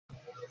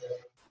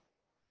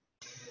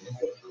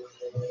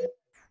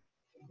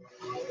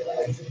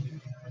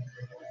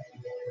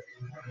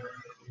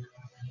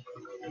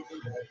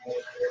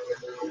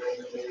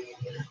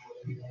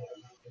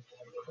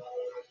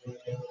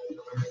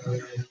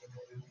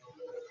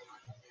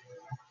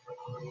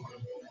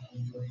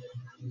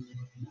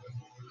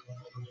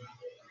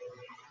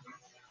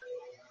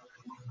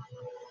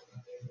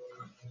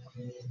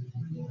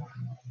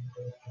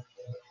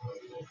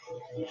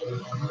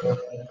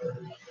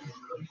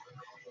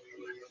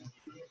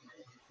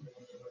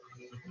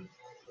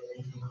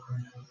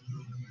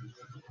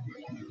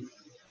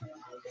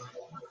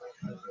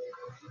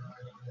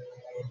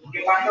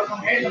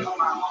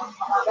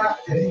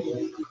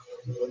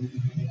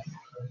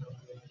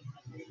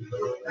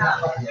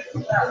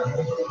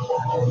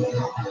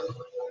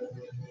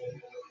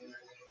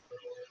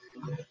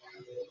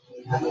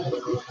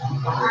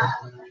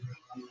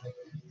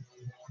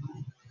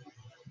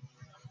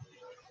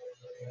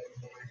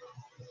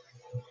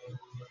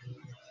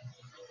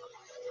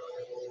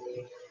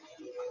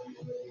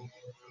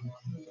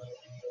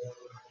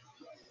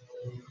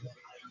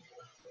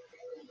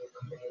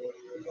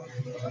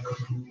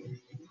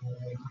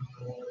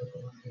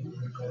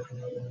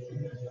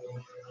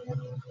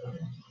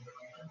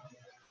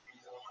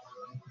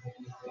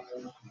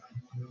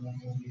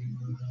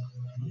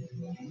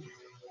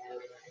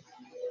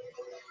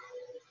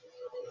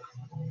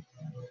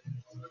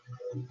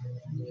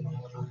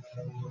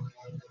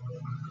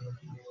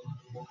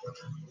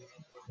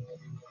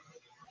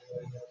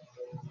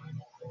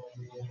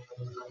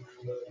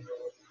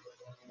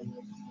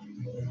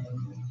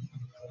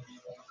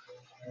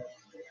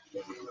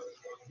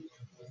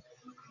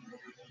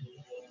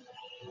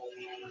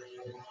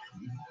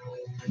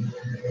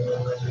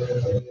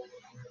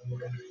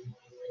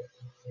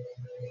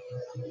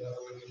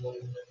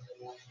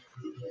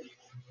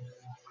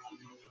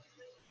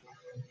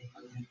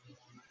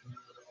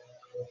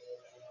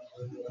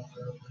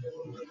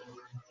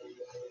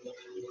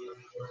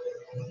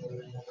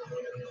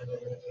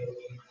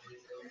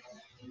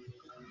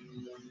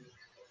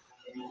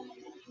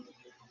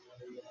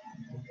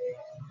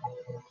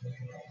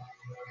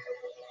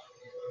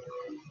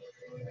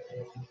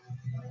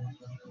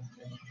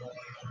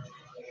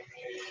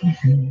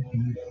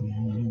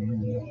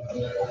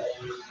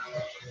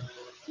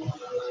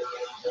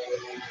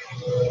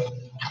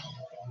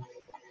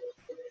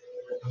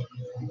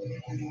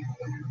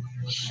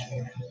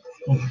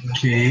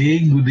Okay,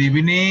 good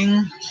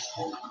evening.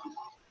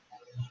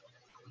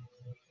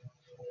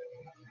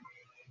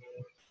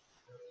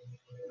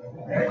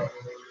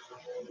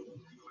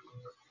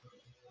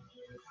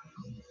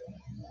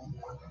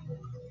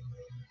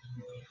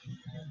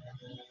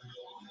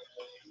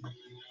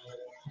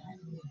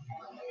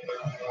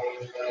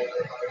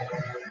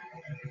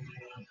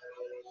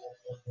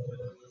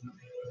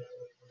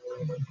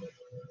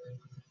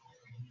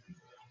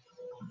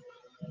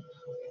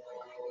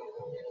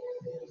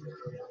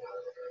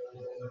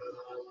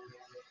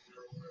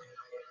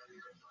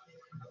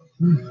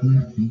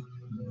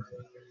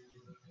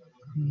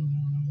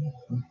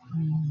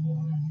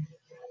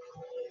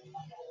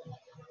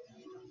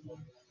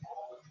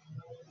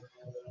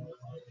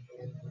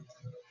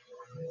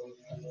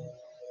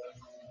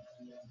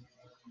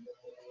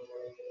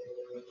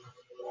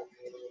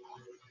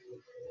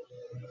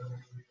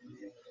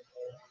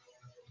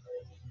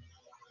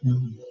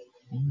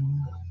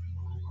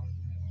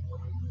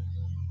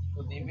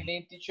 Good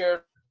evening,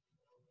 teacher.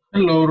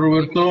 Hello, Good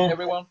Roberto. evening,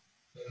 everyone.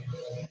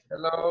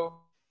 Hello.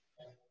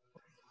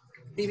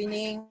 Good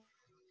evening,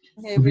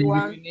 Good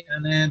everyone. evening,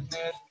 Annette.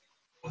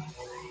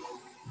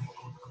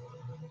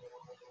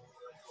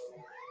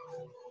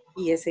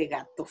 Y ese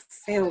gato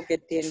feo que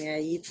tiene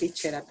ahí,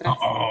 teacher, atrás.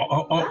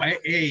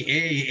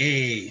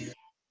 Hey.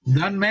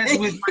 Don't mess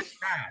with my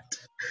cat.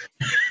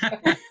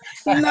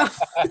 No.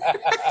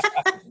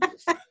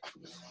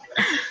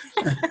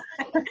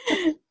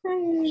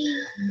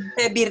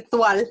 Es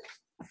virtual.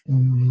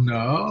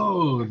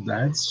 No,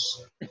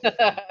 that's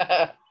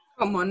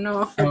 ¿Cómo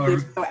no? Es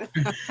virtual.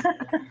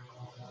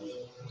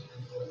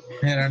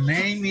 her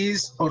name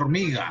is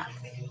Hormiga.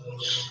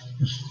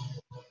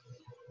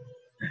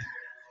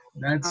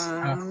 That's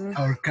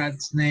our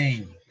cat's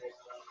name.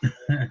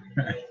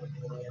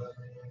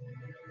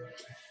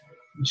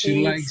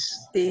 She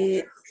likes.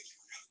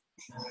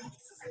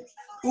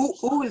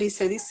 Ugly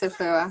se dice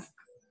fea.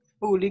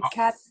 Ugly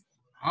cat.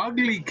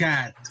 Ugly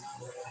cat.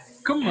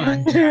 Come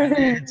on,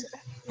 Janet.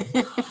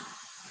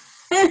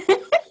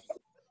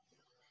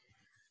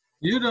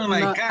 You don't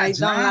like No,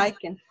 cats, I don't huh? like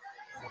it.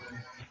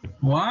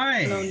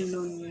 Why?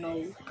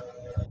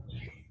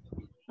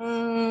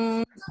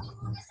 No.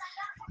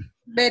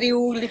 Very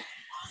ugly.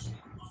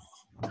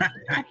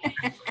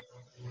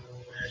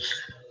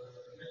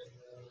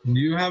 Do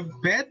you have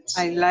pets?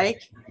 I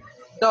like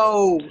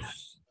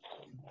those.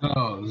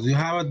 Dogs. You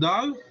have a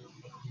dog?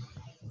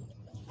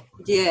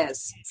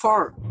 Yes,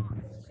 4.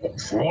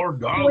 4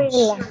 dogs?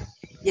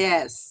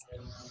 Yes.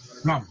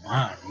 Come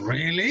on,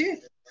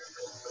 really?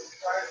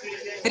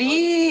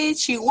 3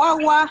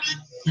 Chihuahua.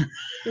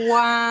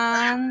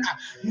 1.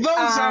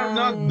 Those are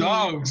not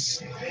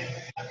dogs.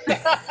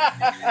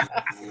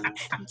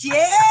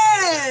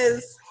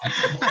 Yes.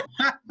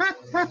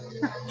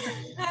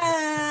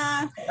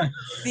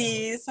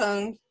 Sí,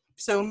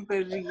 son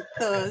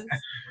perritos.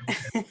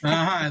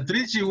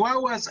 3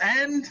 chihuahuas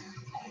and?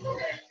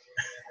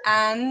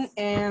 And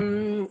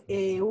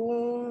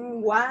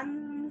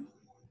one.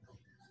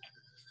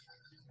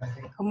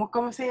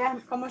 ¿Cómo se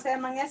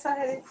llaman esas?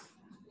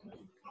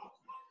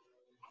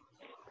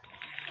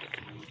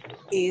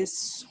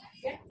 Es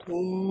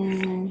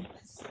un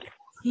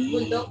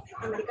Bulldog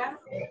American.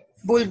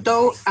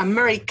 Bulldog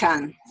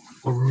American.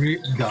 Oh,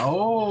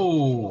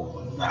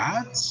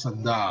 that's a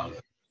dog.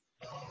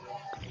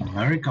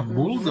 American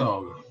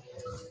Bulldog.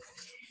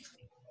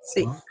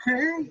 Sí.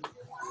 Okay.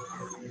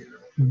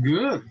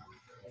 Good.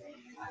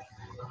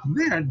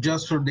 They are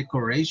just for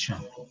decoration.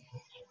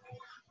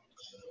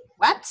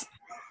 What?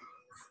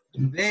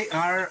 They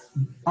are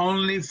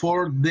only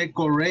for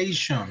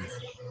decoration.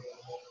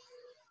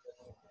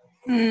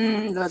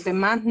 Los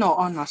demás no,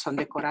 no son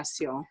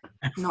decoración.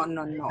 No,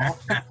 no, no.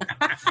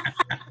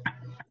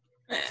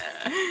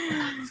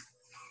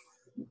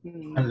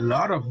 A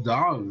lot of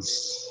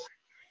dogs.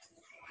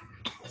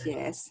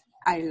 Yes,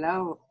 I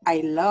love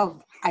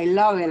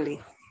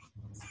Ellie.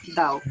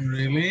 Dog.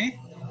 Really?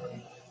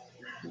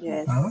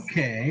 Yes.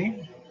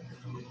 Okay.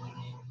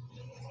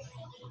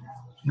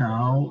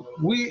 Now,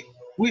 we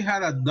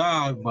had a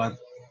dog, but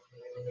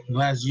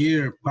last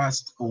year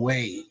passed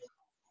away.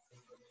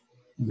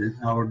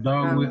 Our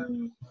dog,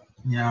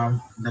 yeah,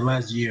 the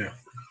last year.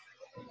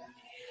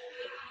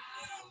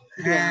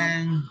 Yeah.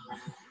 And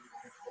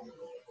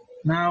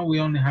now we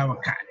only have a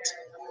cat.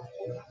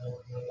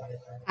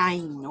 I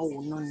know,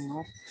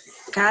 no.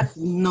 Cat,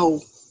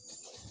 no.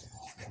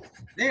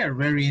 They are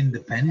very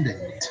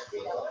independent.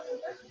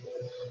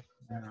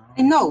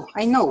 I know.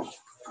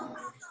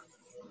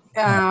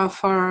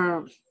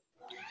 For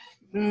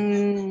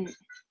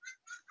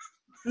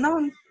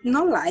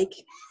no like.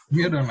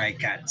 You don't like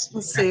cats.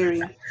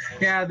 Serious.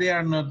 Yeah, they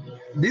are not.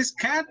 This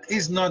cat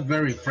is not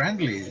very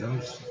friendly.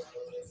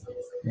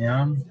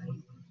 Yeah,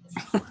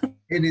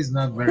 it is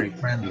not very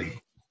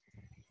friendly.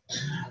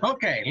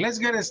 Okay, let's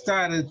get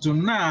started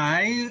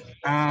tonight.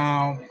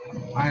 I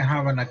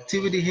have an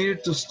activity here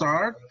to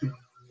start,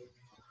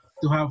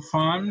 to have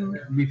fun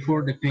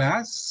before the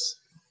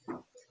class.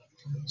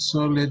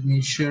 So let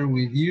me share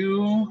with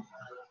you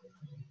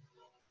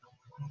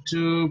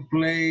to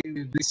play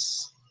with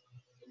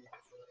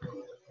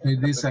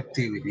this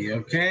activity,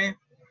 okay?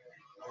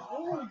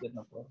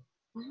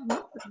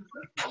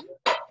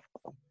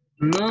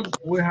 Look,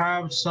 we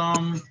have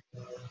some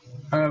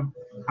a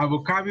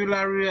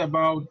vocabulary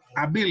about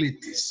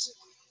abilities.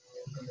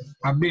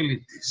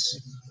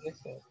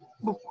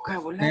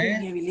 Vocabulario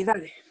y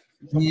habilidades.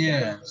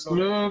 Yes,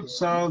 look,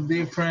 so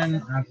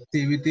different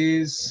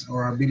activities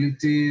or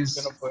abilities.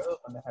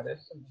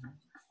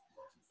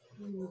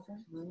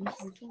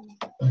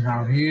 We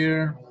have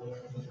here.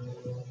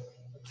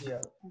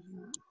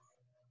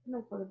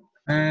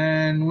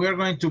 And we're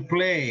going to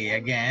play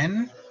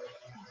again.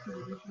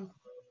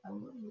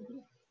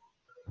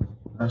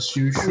 As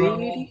usual.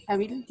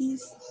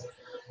 Abilities.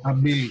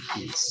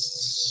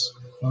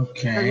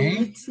 Okay.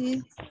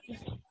 Ability.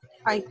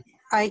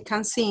 I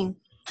can sing.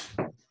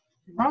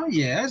 Oh,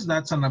 yes,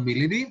 that's an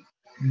ability.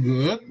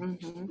 Good.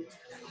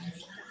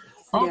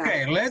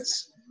 Okay, Yeah.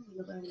 let's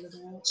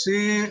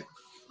see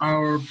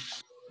our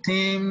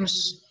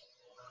teams.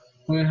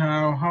 We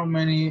have how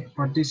many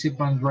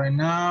participants right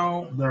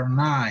now? There are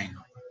 9.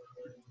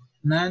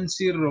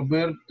 Nancy,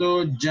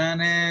 Roberto,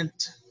 Janet,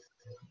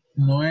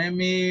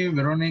 Noemi,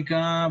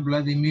 Veronica,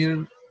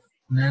 Vladimir,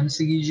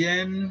 Nancy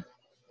Guillen,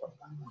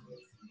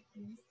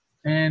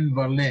 and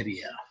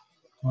Valeria.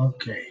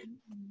 Okay.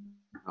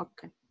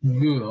 Okay.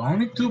 Good.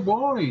 Only 2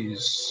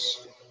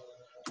 boys.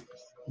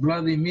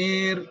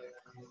 Vladimir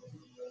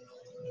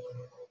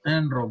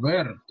and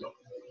Roberto.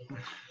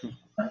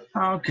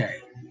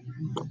 Okay.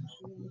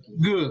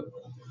 Good.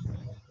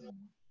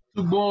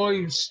 2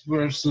 boys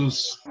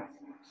versus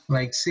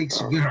like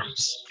 6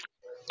 girls.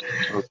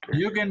 Okay.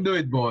 You can do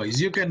it, boys.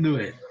 You can do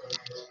it.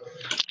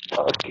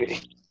 Okay.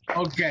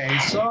 Okay,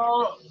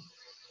 so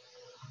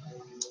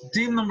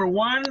team number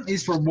 1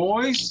 is for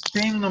boys.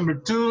 Team number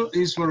 2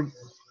 is for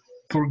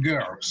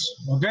girls.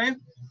 Okay?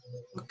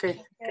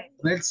 Okay.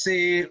 Let's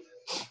see.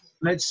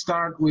 Let's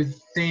start with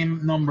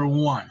team number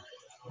 1.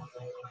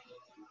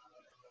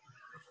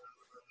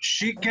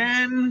 She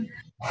can.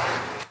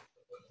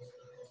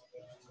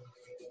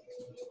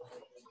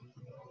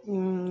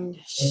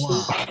 She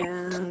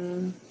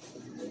can.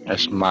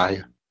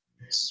 Smile.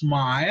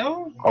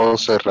 Smile. O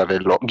cerrar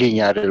el ojo,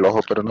 guiñar el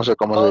ojo, pero no sé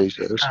cómo se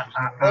dice eso.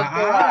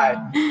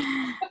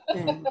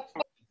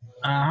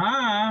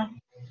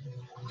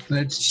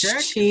 Let's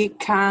check. She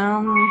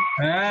can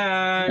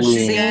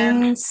She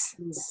sing.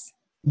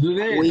 do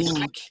this.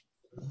 Wink.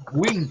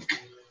 Wink.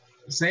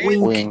 Say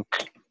Wink.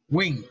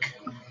 Wink.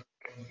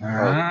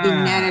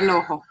 Guiñar el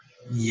ojo.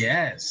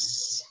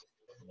 Yes.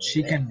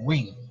 She can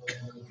wink.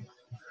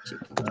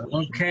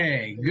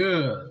 Okay,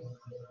 good.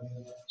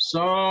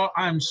 So,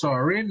 I'm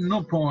sorry,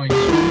 no points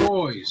for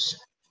boys.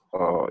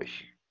 Oh.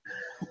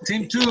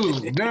 Team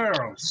 2,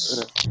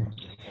 girls.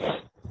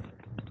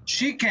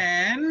 She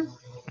can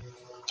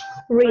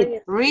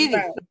Read. read.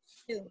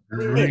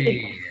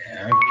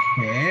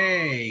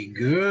 Okay,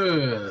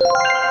 good.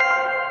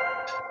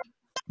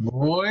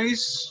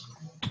 Boys.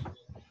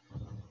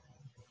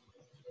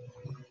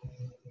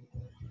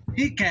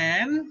 He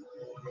can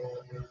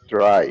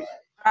Drive.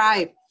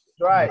 Drive.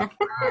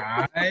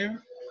 Okay.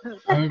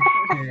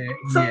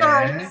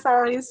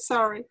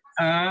 Sorry.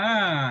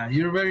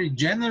 You're very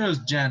generous,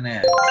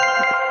 Janet.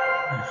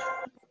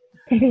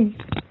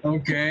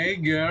 Okay,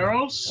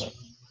 girls.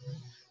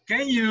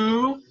 Can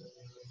you?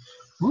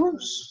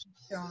 Oops.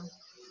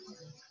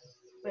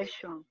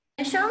 Question.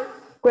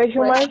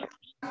 Question mark.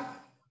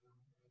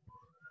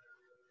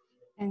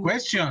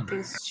 Question.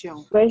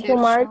 Question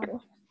mark.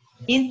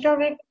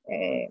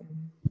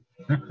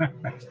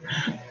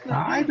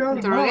 I don't know.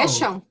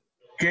 Interrogation.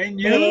 Can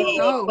you?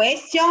 No.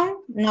 Question?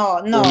 No.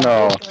 Uno,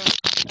 dos,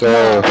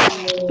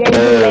 Can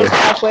you make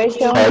a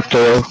question?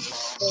 cuatro,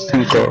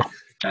 cinco.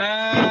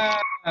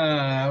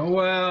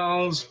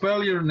 Well,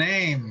 spell your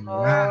name.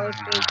 I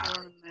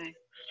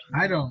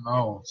don't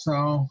know.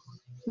 So,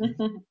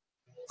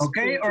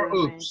 okay or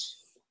oops?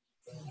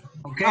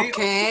 Okay.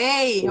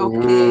 Okay. Oops,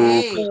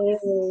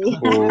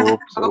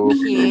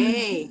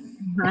 Okay.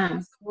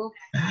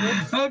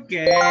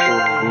 Okay.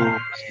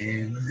 oops.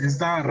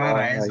 Estaba rara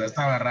Right. esa,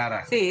 estaba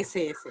rara. Sí,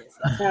 sí, sí.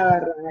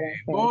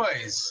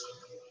 Boys,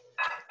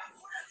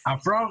 a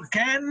frog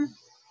can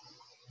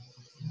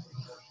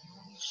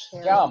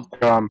Jump.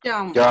 Jump,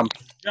 Jump. jump.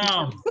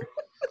 jump.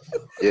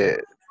 Yeah.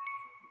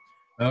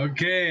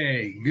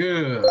 Okay,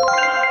 good.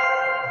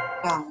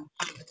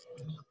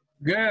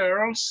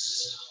 Girls,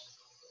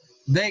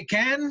 they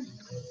can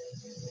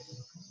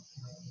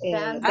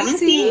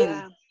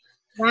Dancing.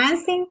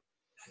 Dancing?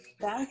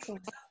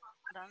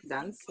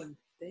 Dancing.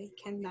 They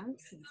can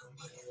dance.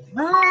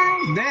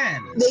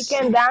 dance. They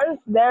can dance.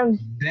 Dance.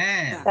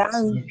 Dance.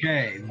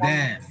 Okay,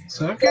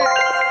 dance. Okay.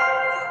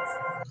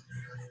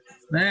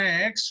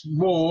 Next,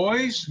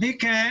 boys, he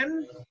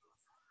can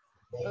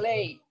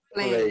Play.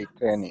 Play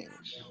tennis.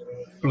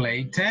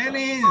 play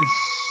tennis.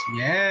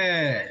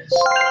 Yes.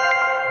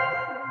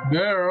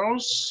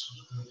 Girls,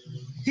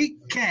 he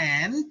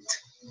can't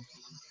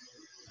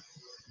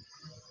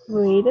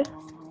Read.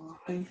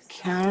 I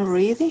can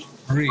read.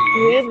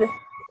 read.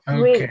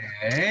 Read.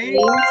 Okay.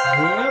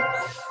 Good.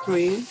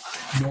 Read.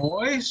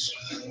 Boys,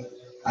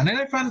 an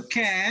elephant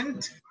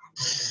can't.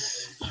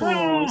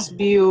 Oh, it's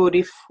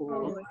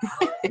beautiful.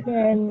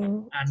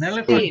 Can An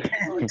elephant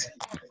can't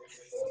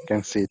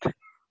Can sit.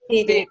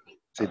 Sit.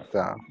 Sit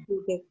down.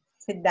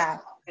 Sit down.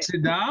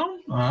 sit down.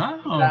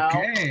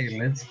 Okay,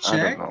 let's I don't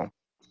check. know.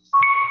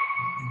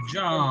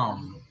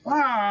 Jump.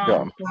 Wow.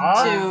 Jump.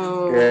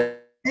 Yo-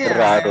 Qué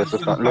raro.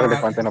 Esos son, los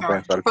elefantes no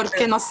pueden saltar.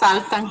 Porque no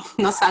saltan,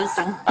 no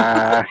saltan.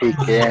 Ah, he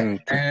can't.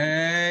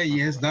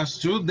 Yes, that's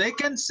true. They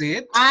can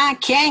sit. Ah,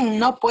 ¿quién?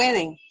 No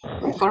pueden.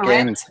 Can't.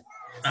 Correct.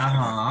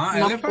 Uh-huh.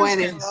 No Elephants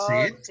pueden.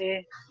 can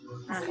sit.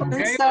 I'm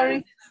Okay.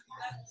 sorry.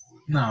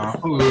 No.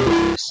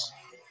 Oops.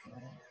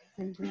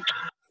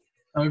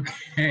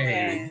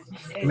 Okay.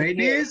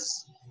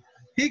 Ladies,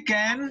 he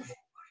can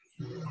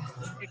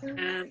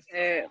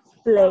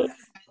play.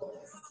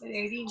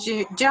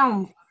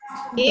 Jump.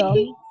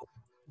 Jump.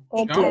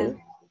 Or jump,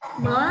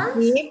 play.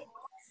 Sit.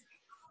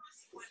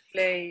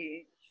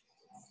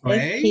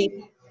 play,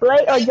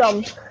 Play or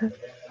jump.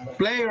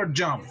 play or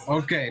jump.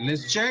 Okay,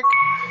 let's check.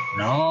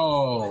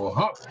 No.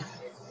 Hop.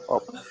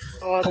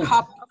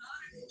 Hop.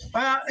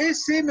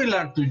 It's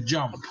similar to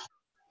jump.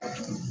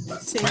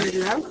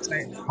 Similar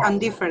and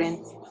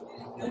different.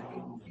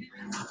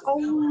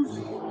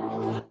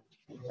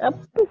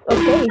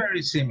 Okay.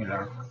 Very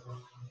similar.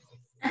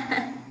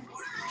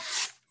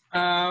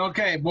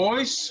 Okay,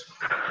 boys.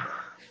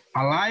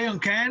 A lion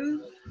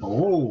can.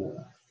 Oh.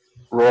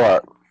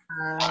 Roar.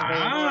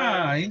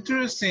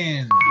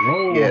 Interesting.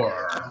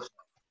 Roar.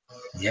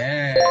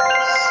 Yes.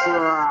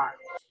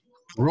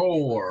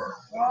 Roar.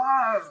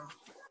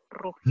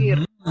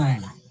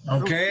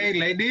 Okay,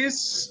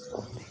 ladies.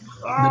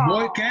 The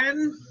boy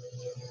can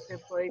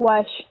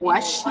Wash.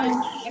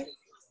 Washing.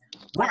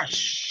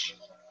 wash.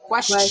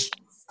 Wash.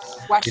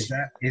 Wash.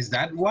 Is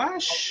that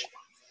wash?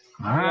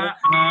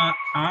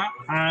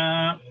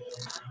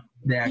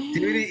 The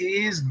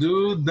activity is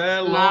do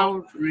the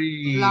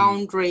laundry.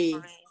 Laundry.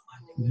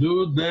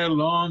 Do the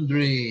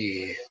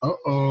laundry.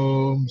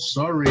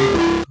 Sorry.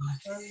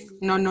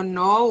 No, no,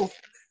 no.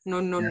 No,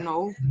 no,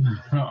 no.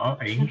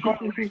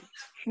 Incorrect.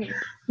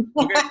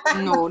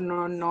 No,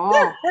 no,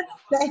 no.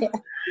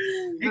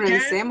 He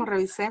Revisemos,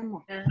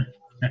 revisemos.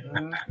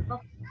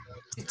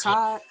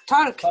 Talk.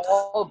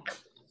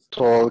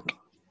 Talk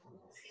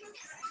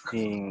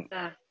in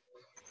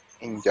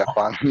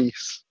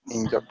Japanese.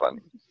 In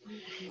Japanese.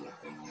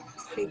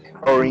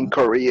 Or in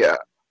Korea.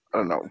 I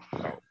don't know.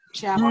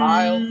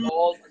 Japanese.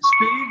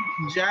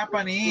 Speak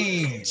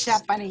Japanese.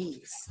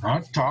 Japanese.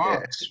 Not talk.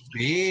 Yes.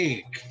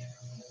 Speak.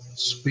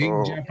 Speak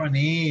Oh.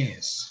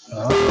 Japanese.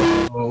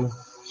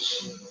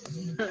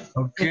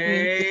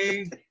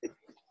 Okay.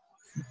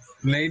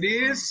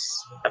 Ladies,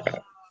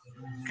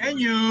 can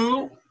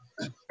you?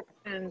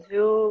 And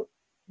you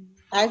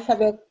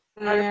Alphabet.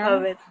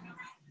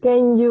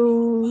 Can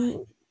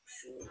you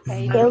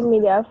tell me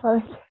the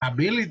alphabet?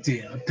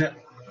 Ability.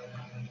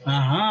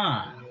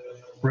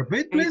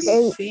 Repeat, please.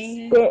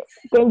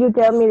 Can you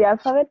tell me the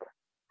alphabet?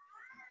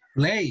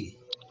 Play.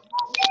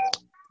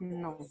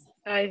 No.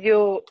 and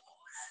you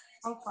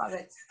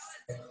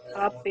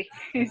happy.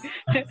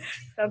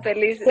 Tan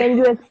feliz. Can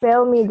you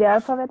spell me the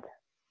alphabet?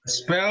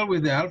 Spell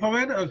with the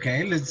alphabet.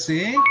 Okay, let's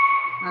see.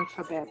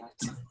 Alphabet.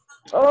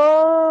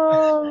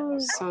 Oh.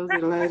 So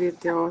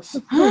delirious.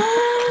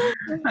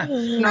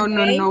 No,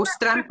 es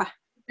trampa.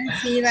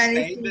 Sí, va a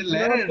Say decir, the no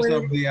letters puede.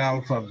 of the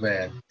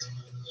alphabet.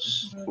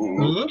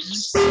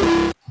 Oops.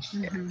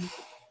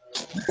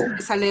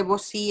 Esa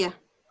alevosía.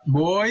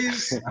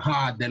 Boys,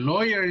 the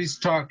lawyer is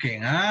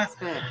talking, huh?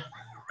 Sí.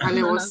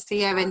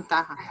 Alevosía es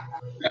ventaja.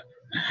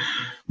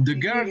 The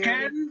girl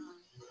can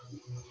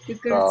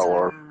Draw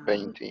or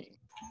painting.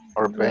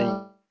 Or paint.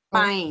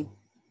 Paint.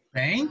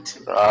 paint,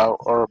 Draw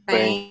or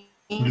paint.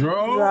 Paint.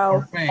 draw, Draw.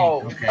 or paint.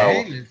 Oh. Okay,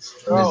 Draw.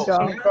 let's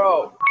Draw. check.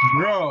 Draw.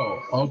 Draw.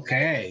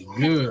 Okay,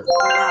 good.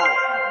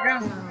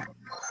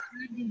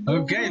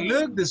 Okay,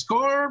 look, the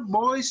score,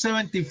 boys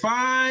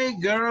 75,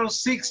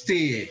 girls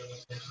 60.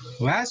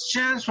 Last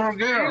chance for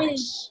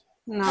girls.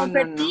 No.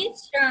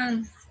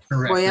 Competition.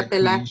 Voy a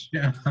pelar.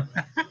 Repetition.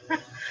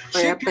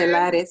 Voy a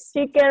pelar es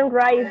Chicken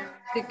rice.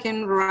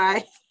 chicken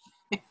rice.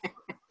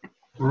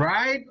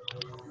 Ride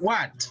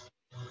what?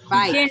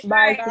 Bike.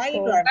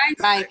 Bicycle.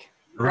 Bike.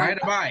 Ride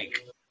a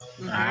bike.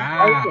 Mhm.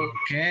 Ah,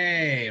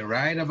 okay,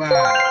 ride a bike.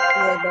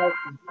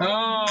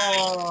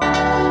 Oh,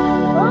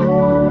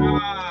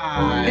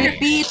 right.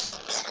 Repeat,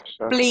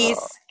 please.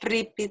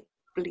 Repeat,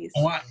 please.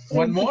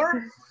 One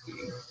more?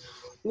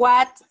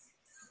 What?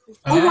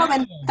 Hubo Ah,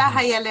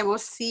 ventaja y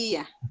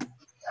alevosía.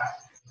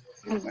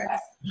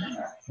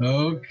 Porque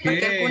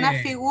okay.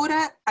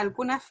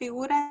 algunas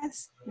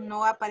figuras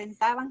no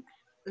aparentaban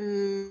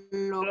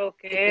lo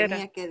que que era.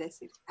 tenía que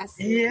decir.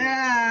 Así.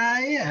 Yeah,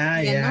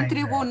 Y en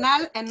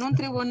un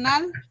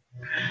tribunal,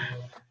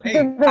 Hey,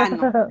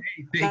 gano.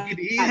 take it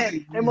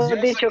easy. Hemos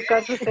dicho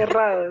caso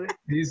cerrado.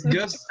 It's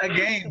just a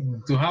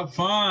game to have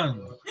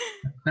fun.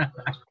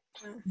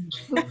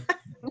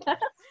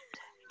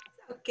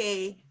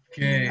 Okay.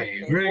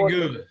 Okay, very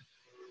good.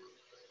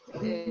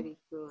 Very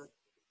good.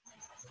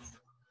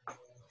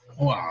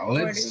 Wow,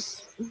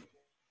 let's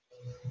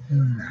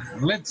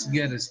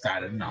get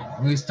started now.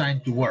 It's time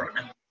to work.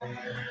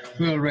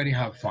 We already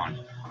have fun.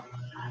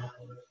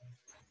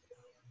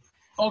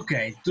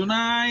 Okay,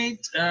 tonight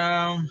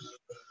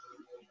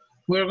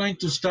we're going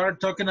to start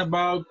talking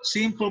about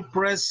simple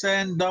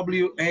present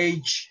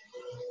WH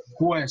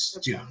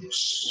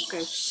questions.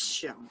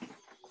 Question.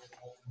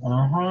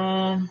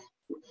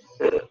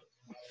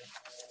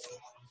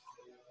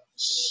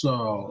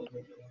 So,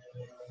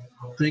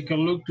 take a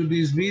look to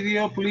this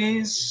video,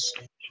 please.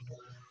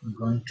 I'm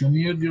going to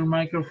mute your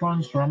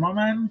microphones for a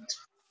moment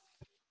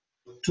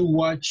to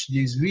watch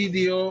this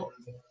video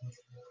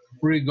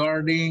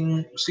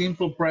regarding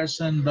simple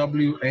present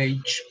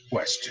WH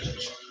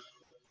questions.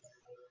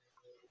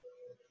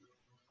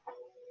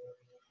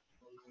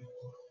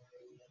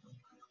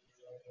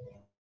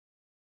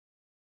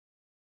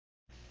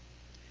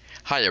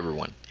 Hi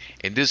everyone.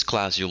 In this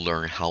class you'll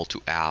learn how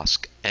to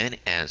ask and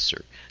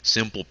answer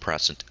simple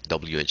present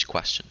WH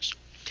questions.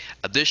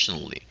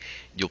 Additionally,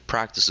 you'll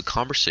practice a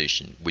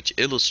conversation which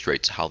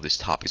illustrates how this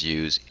topic is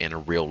used in a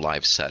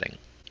real-life setting.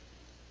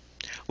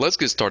 Let's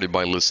get started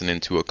by listening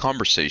to a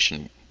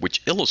conversation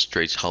which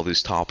illustrates how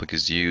this topic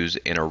is used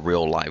in a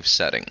real-life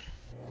setting.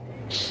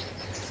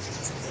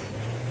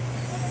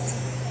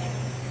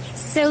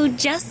 So,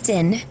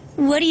 Justin,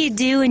 what do you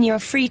do in your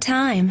free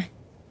time?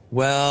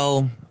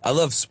 Well, I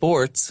love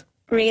sports.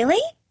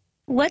 Really?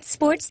 What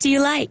sports do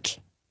you like?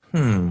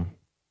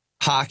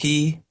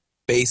 Hockey,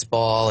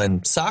 baseball,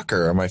 and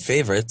soccer are my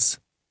favorites.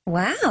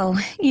 Wow,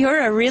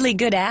 you're a really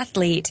good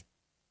athlete.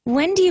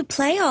 When do you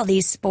play all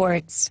these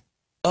sports?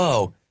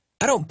 Oh,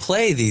 I don't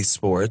play these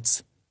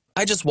sports.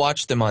 I just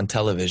watch them on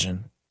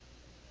television.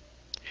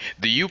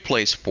 Do you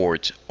play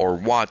sports or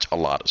watch a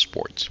lot of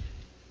sports?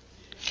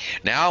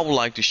 Now I would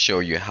like to show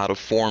you how to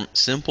form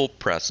simple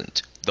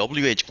present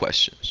WH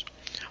questions.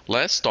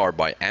 Let's start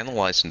by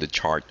analyzing the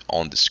chart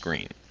on the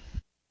screen.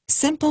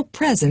 Simple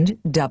present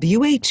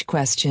WH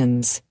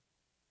questions.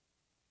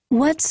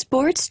 What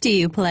sports do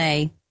you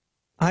play?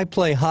 I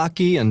play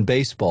hockey and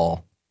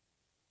baseball.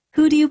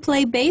 Who do you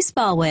play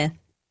baseball with?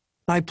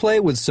 I play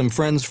with some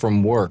friends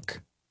from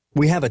work.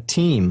 We have a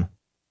team.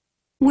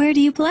 Where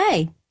do you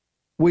play?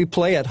 We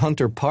play at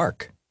Hunter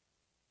Park.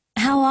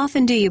 How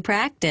often do you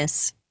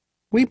practice?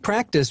 We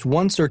practice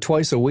once or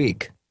twice a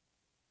week.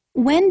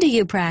 When do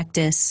you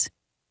practice?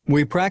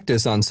 We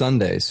practice on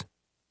Sundays.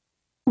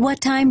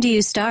 What time do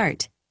you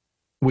start?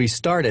 We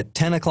start at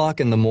 10 o'clock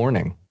in the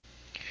morning.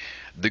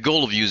 The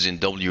goal of using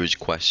WH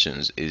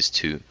questions is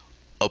to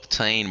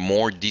obtain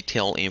more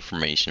detailed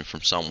information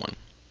from someone.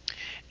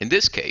 In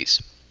this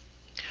case,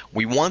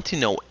 we want to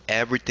know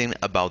everything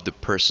about the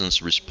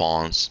person's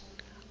response,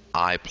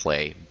 I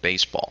play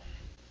baseball.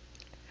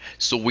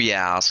 So we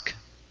ask,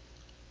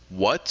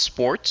 what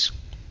sports,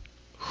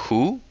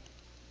 who,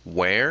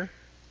 where,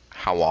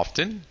 how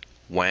often,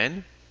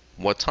 when,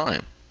 what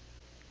time.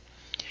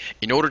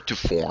 In order to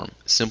form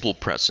simple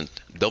present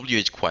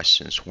WH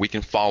questions, we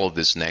can follow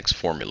this next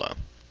formula.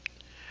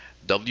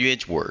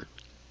 WH word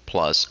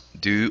plus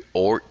do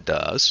or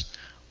does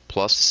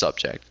plus the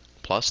subject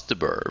plus the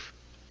verb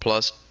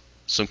plus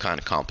some kind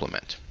of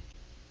complement.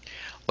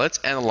 Let's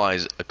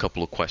analyze a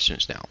couple of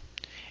questions now.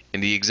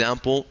 In the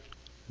example,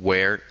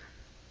 Where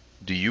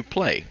do you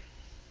play?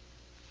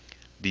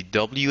 The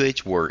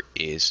WH word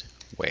is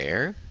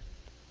where.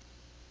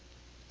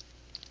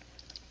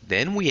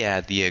 Then we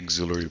add the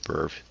auxiliary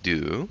verb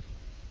do.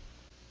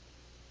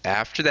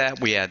 After that,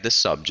 we add the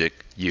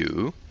subject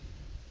you.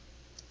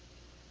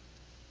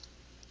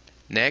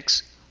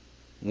 Next,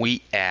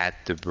 we add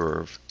the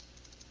verb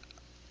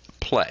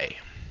play.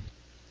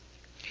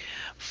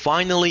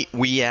 Finally,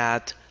 we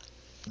add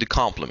the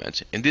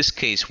complement. In this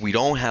case, we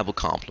don't have a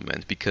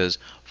complement because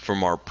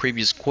from our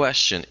previous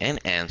question and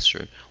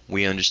answer,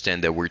 we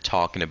understand that we're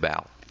talking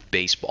about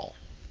baseball.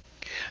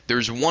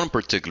 There's one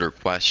particular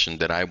question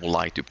that I would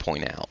like to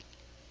point out.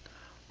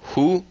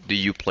 Who do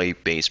you play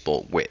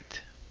baseball with?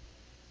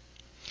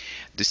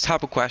 This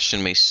type of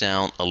question may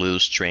sound a little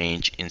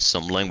strange in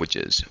some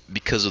languages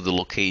because of the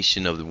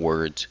location of the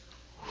words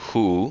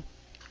who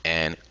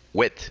and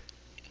with.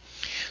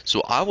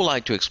 So I would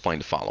like to explain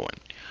the following.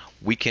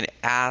 We can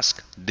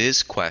ask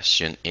this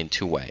question in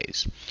two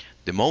ways.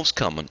 The most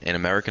common in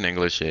American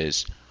English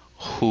is,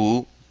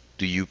 who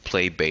do you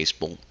play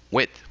baseball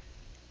with?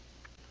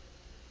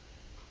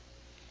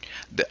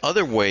 The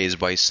other way is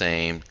by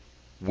saying,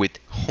 with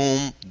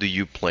whom do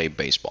you play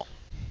baseball?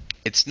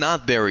 It's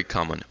not very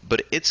common,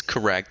 but it's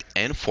correct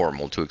and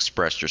formal to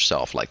express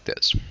yourself like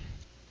this.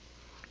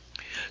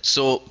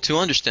 So to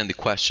understand the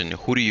question,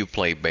 who do you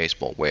play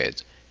baseball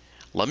with?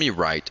 Let me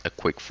write a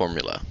quick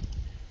formula.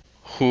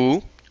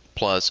 Who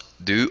plus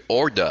do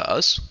or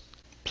does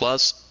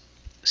plus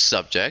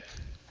subject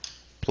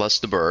plus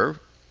the verb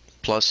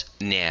plus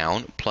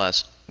noun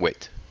plus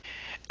with.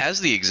 As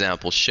the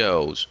example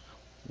shows,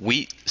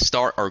 we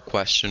start our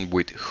question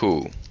with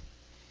who.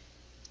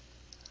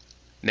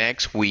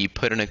 Next, we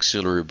put an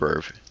auxiliary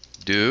verb,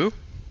 do.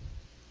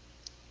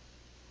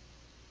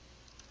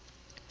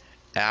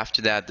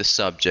 After that, the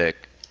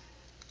subject,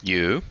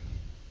 you.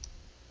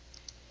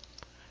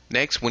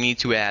 Next, we need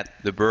to add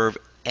the verb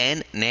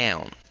and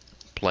noun,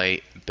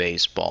 play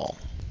baseball.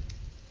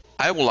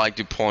 I would like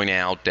to point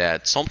out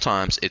that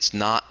sometimes it's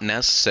not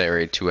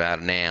necessary to add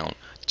a noun,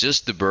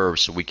 just the verb,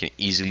 so we can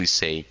easily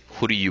say,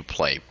 who do you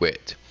play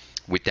with,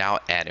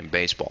 without adding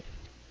baseball.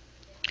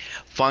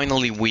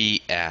 Finally,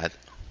 we add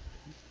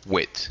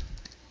with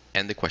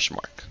and the question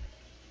mark.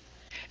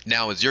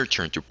 Now it's your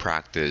turn to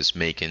practice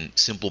making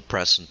simple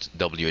present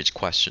WH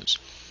questions.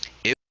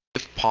 If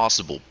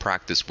possible,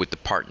 practice with the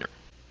partner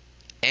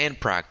and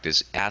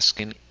practice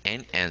asking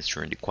and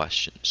answering the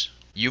questions.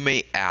 You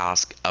may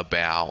ask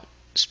about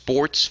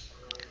sports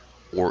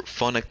or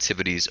fun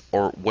activities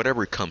or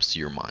whatever comes to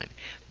your mind.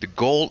 The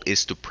goal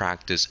is to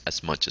practice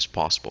as much as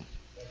possible.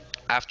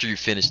 After you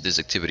finish this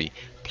activity,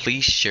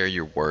 please share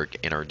your work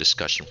in our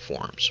discussion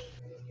forums.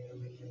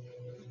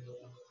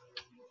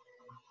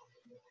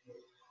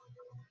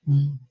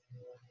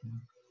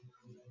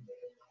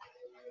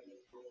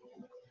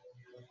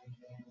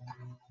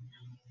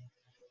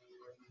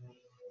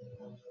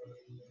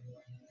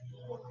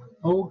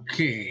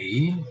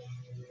 Okay.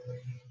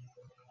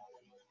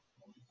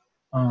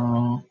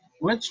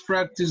 Let's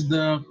practice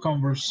the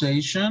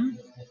conversation.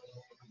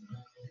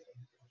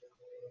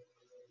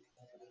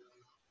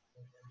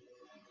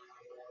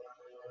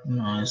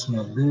 No, it's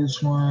not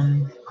this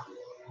one.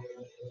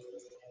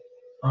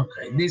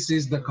 Okay, this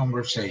is the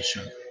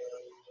conversation.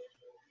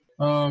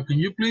 Can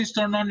you please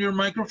turn on your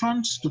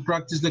microphones to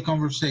practice the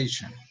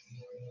conversation?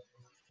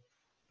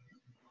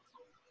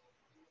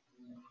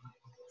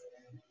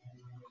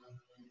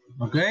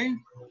 Okay?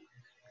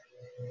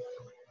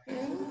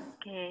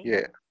 Okay.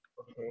 Yeah.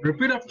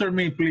 Repeat after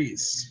me,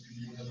 please.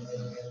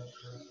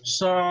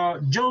 So,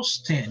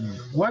 Justin,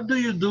 what do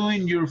you do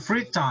in your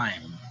free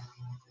time?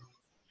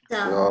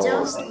 So,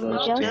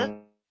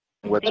 Justin,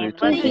 what do you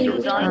do in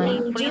your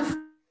time?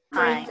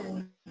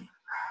 Time.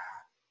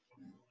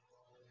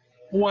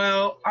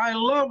 Well, I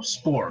love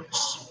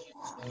sports.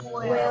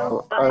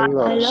 Well, I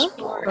love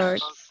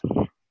sports.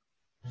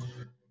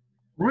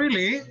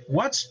 Really?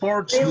 What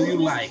sports do you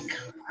like?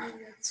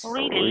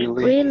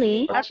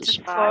 Really? What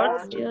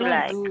sport do you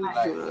like? Do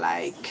you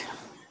like?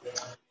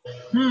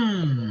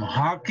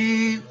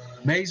 Hockey,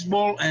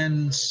 baseball,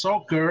 and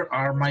soccer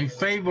are my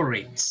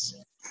favorites.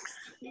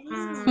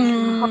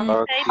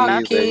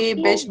 Hockey,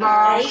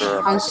 baseball,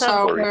 Soccer, and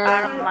soccer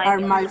are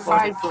my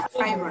favorite.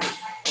 favorite.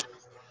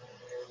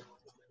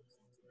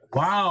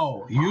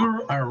 Wow,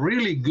 you're a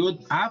really good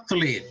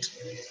athlete.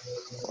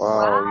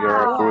 Wow,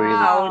 you're a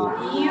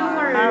really You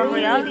are A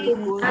really really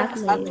good good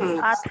athlete.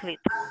 athlete.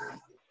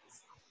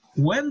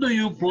 When do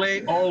you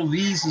play all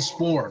these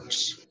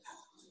sports?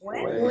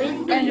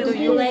 When do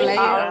you play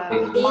All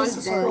all these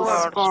the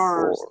sports.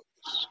 sports?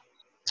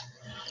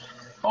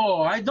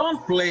 Oh, I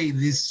don't play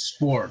these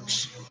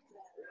sports.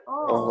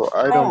 Oh,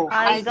 I don't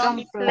I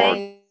don't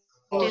play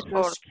this the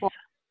sport. sport.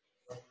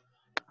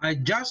 I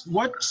just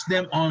watch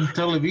them on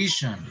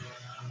television.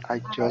 I I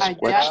just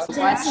just watch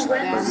watch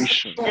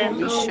them television.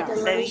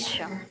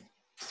 television.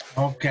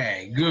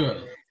 Okay,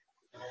 good.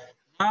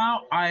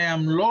 Now I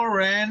am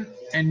Lauren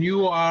and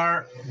you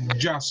are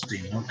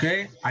Justin,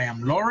 okay? I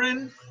am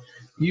Lauren,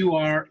 you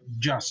are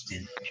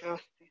Justin.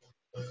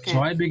 So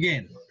I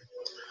begin.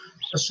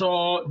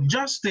 So,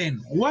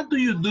 Justin, what do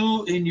you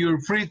do in your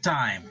free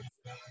time?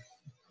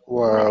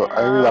 Well,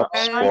 I love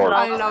sport.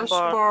 I love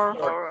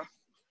sport.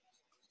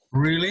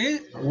 Really?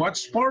 What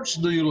sports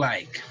do you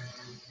like?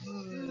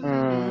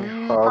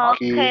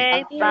 Hockey,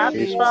 Okay,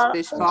 baseball, basketball,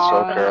 and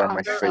soccer are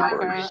my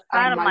favorites.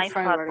 are my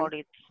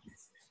favorites.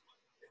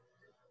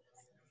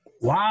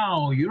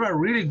 Wow, you're a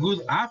really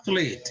good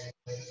athlete.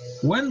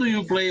 When do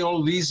you play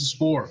all these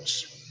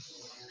sports?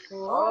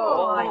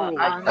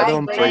 I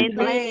don't play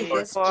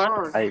the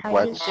sport. I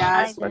watch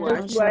I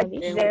when just Watch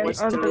them Watch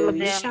on them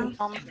television.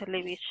 on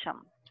television.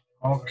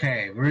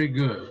 Okay, very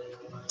good.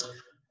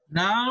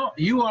 Now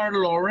you are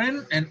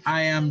Lauren and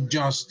I am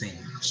Justin.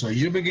 So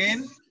you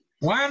begin.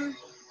 1,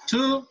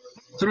 2,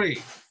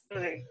 3.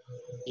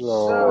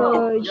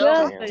 so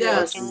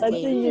Just what do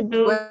you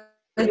do? what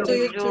do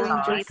you do in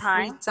your Free free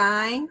time.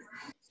 time?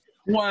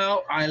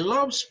 Well, I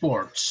love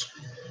sports.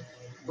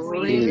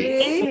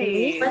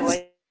 Really?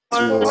 What do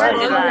you What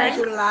like? do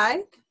you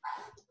like?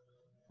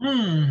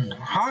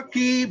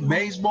 Hockey,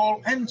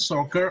 baseball, and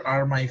soccer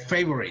are my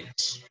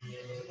favorites.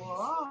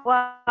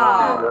 Wow.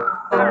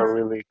 You are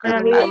really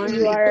good You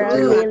athlete. are a Do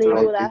you really play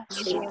good these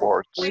athlete.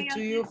 sports? Where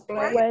do you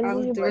play When do on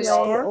you the play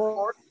sport?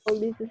 all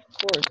these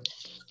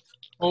sports?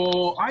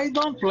 Oh, I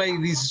don't play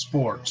these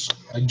sports.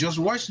 I just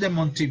watch them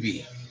on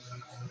TV.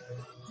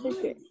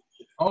 Okay.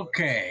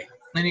 Okay.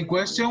 Any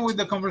question with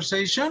the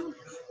conversation?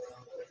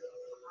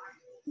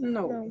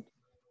 No.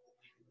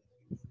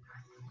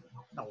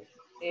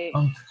 Okay.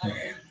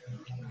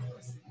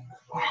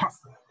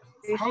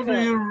 How do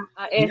you...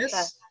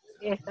 Yes?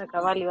 Esta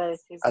cabal iba a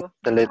decir yo.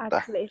 Atleta,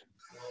 Athlete.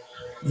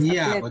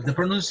 Yeah, but the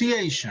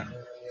pronunciation.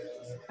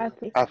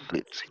 Athlete.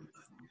 athlete,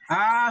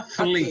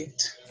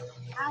 Athlete.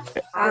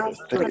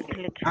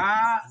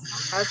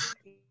 athlete,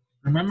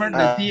 Remember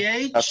the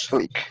TH?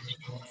 athlete,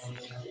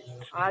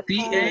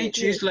 TH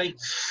is like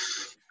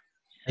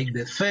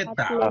the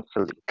theta.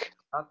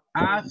 athlete,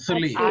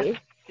 Athlete.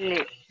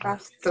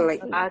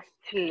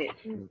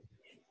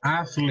 Athlete.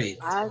 Athlete.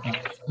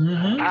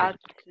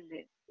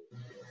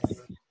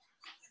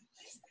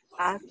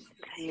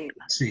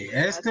 Sí,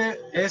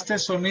 este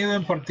sonido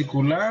en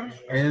particular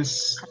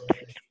es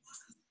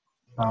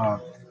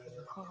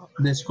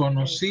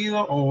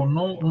desconocido o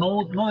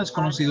no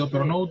desconocido,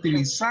 pero no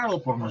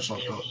utilizado por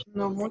nosotros.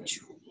 No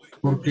mucho.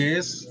 Porque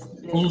es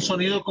un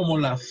sonido como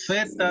la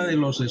Z de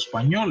los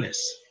españoles,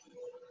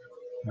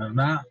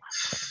 ¿verdad?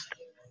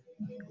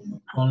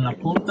 Con la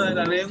punta de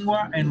la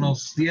lengua en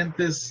los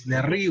dientes de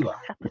arriba.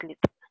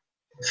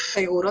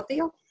 ¿Seguro,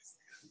 tío?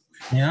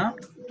 ¿Ya?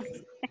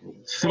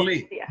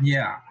 Athlete,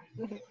 yeah.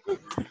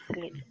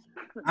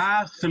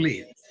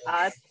 Athlete.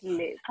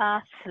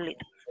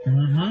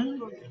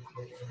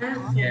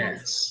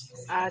 Yes.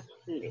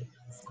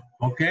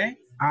 Okay,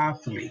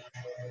 athlete.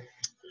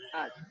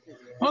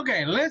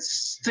 Okay,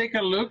 let's take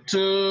a look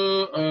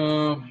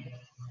to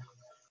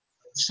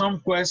some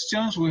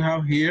questions we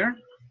have here.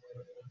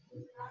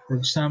 For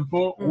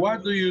example,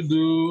 what do you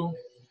do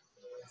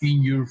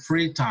in your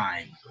free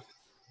time?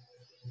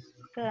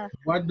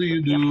 What do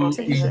you do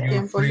in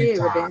your free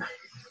time?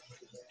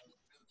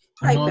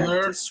 I like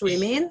Another, to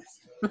swimming.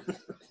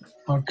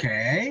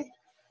 okay.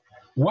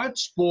 What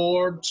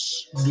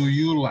sports do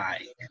you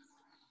like?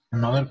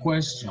 Another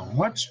question.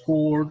 What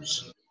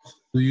sports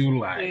do you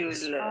like?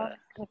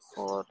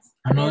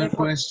 Another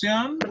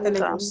question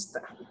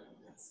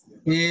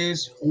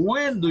is,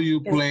 when do you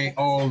play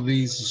all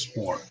these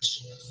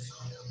sports?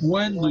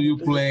 When do you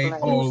play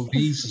all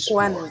these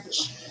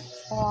sports?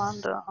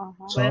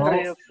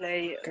 So,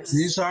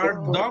 these are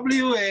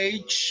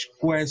WH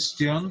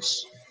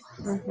questions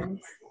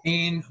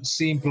in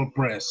simple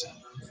present.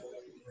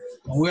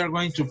 We are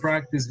going to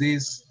practice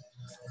these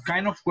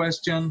kind of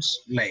questions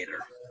later.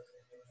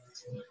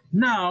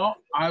 Now,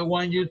 I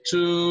want you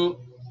to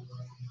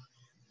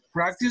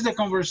practice the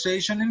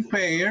conversation in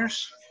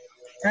pairs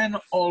and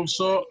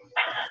also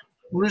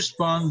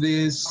respond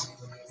this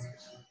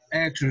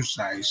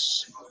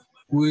exercise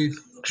with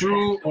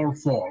true or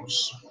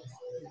false.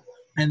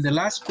 And the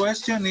last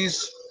question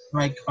is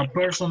like a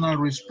personal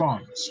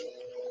response.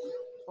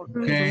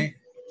 Okay?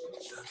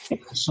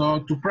 So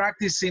to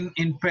practice in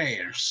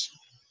pairs,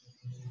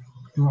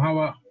 to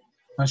have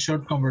a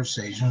short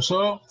conversation.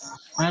 So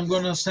I'm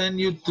gonna send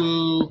you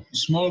to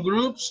small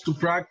groups to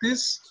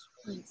practice.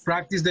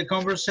 Practice the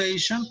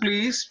conversation,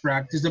 please.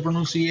 Practice the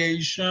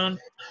pronunciation,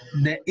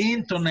 the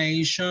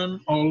intonation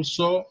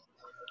also.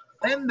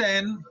 And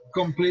then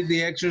complete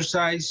the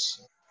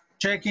exercise,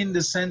 checking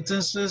the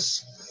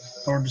sentences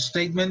or the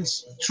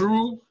statements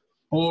true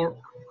or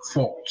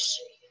false.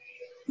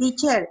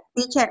 Teacher,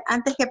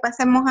 antes que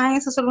pasemos a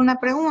eso, solo una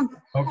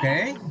pregunta. Ok,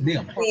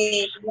 dígame.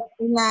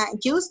 La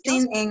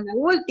Justin, en la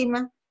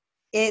última,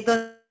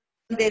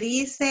 donde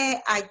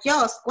dice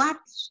adjust,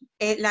 watch,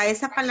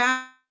 esa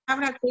palabra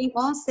que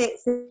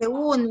se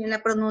une en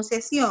la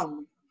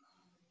pronunciación.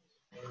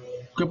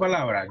 ¿Qué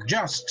palabra?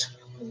 Just.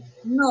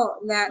 No,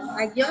 la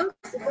adjust,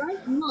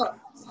 no.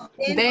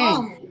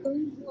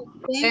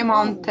 Them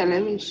on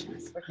television.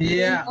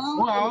 Yeah,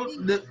 well,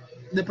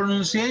 the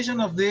pronunciation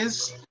of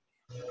this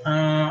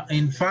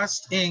In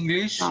fast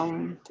English,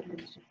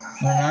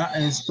 ¿verdad?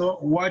 Esto,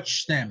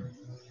 watch them.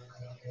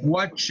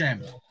 Watch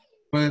them.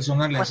 Puede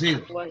sonarle así.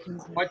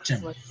 Watch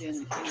them.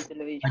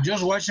 I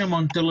just watch them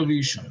on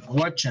television.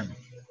 Watch them.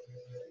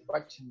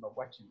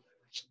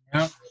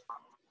 Yeah.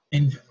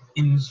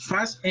 In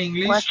fast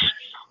English,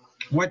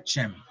 watch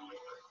them.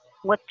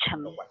 Watch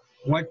them.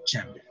 Watch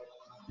them.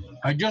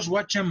 I just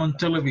watch them on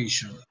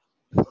television.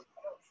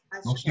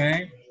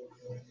 Okay?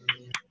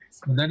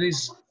 That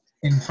is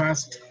in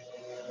fast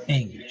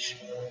English.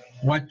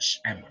 Watch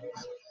them.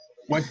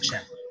 Watch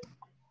them.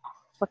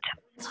 Watch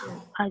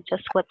them. I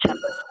just watch them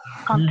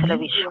on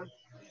television.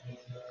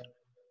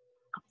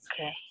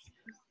 Okay.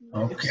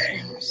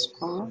 Okay.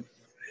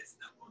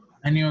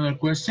 Any other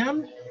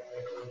question?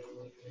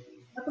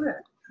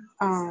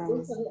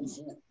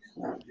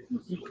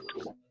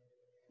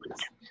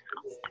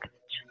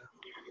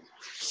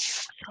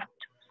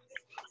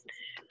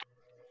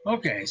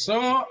 Okay,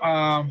 so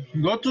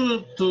go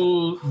to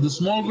the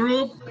small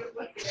group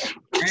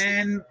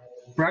and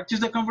practice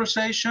the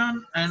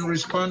conversation and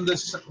respond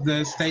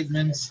the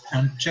statements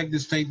and check the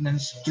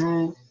statements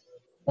true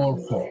or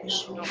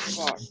false.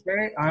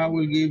 Okay, I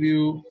will give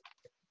you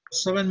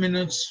 7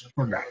 minutes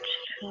for that.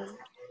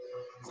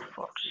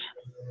 False.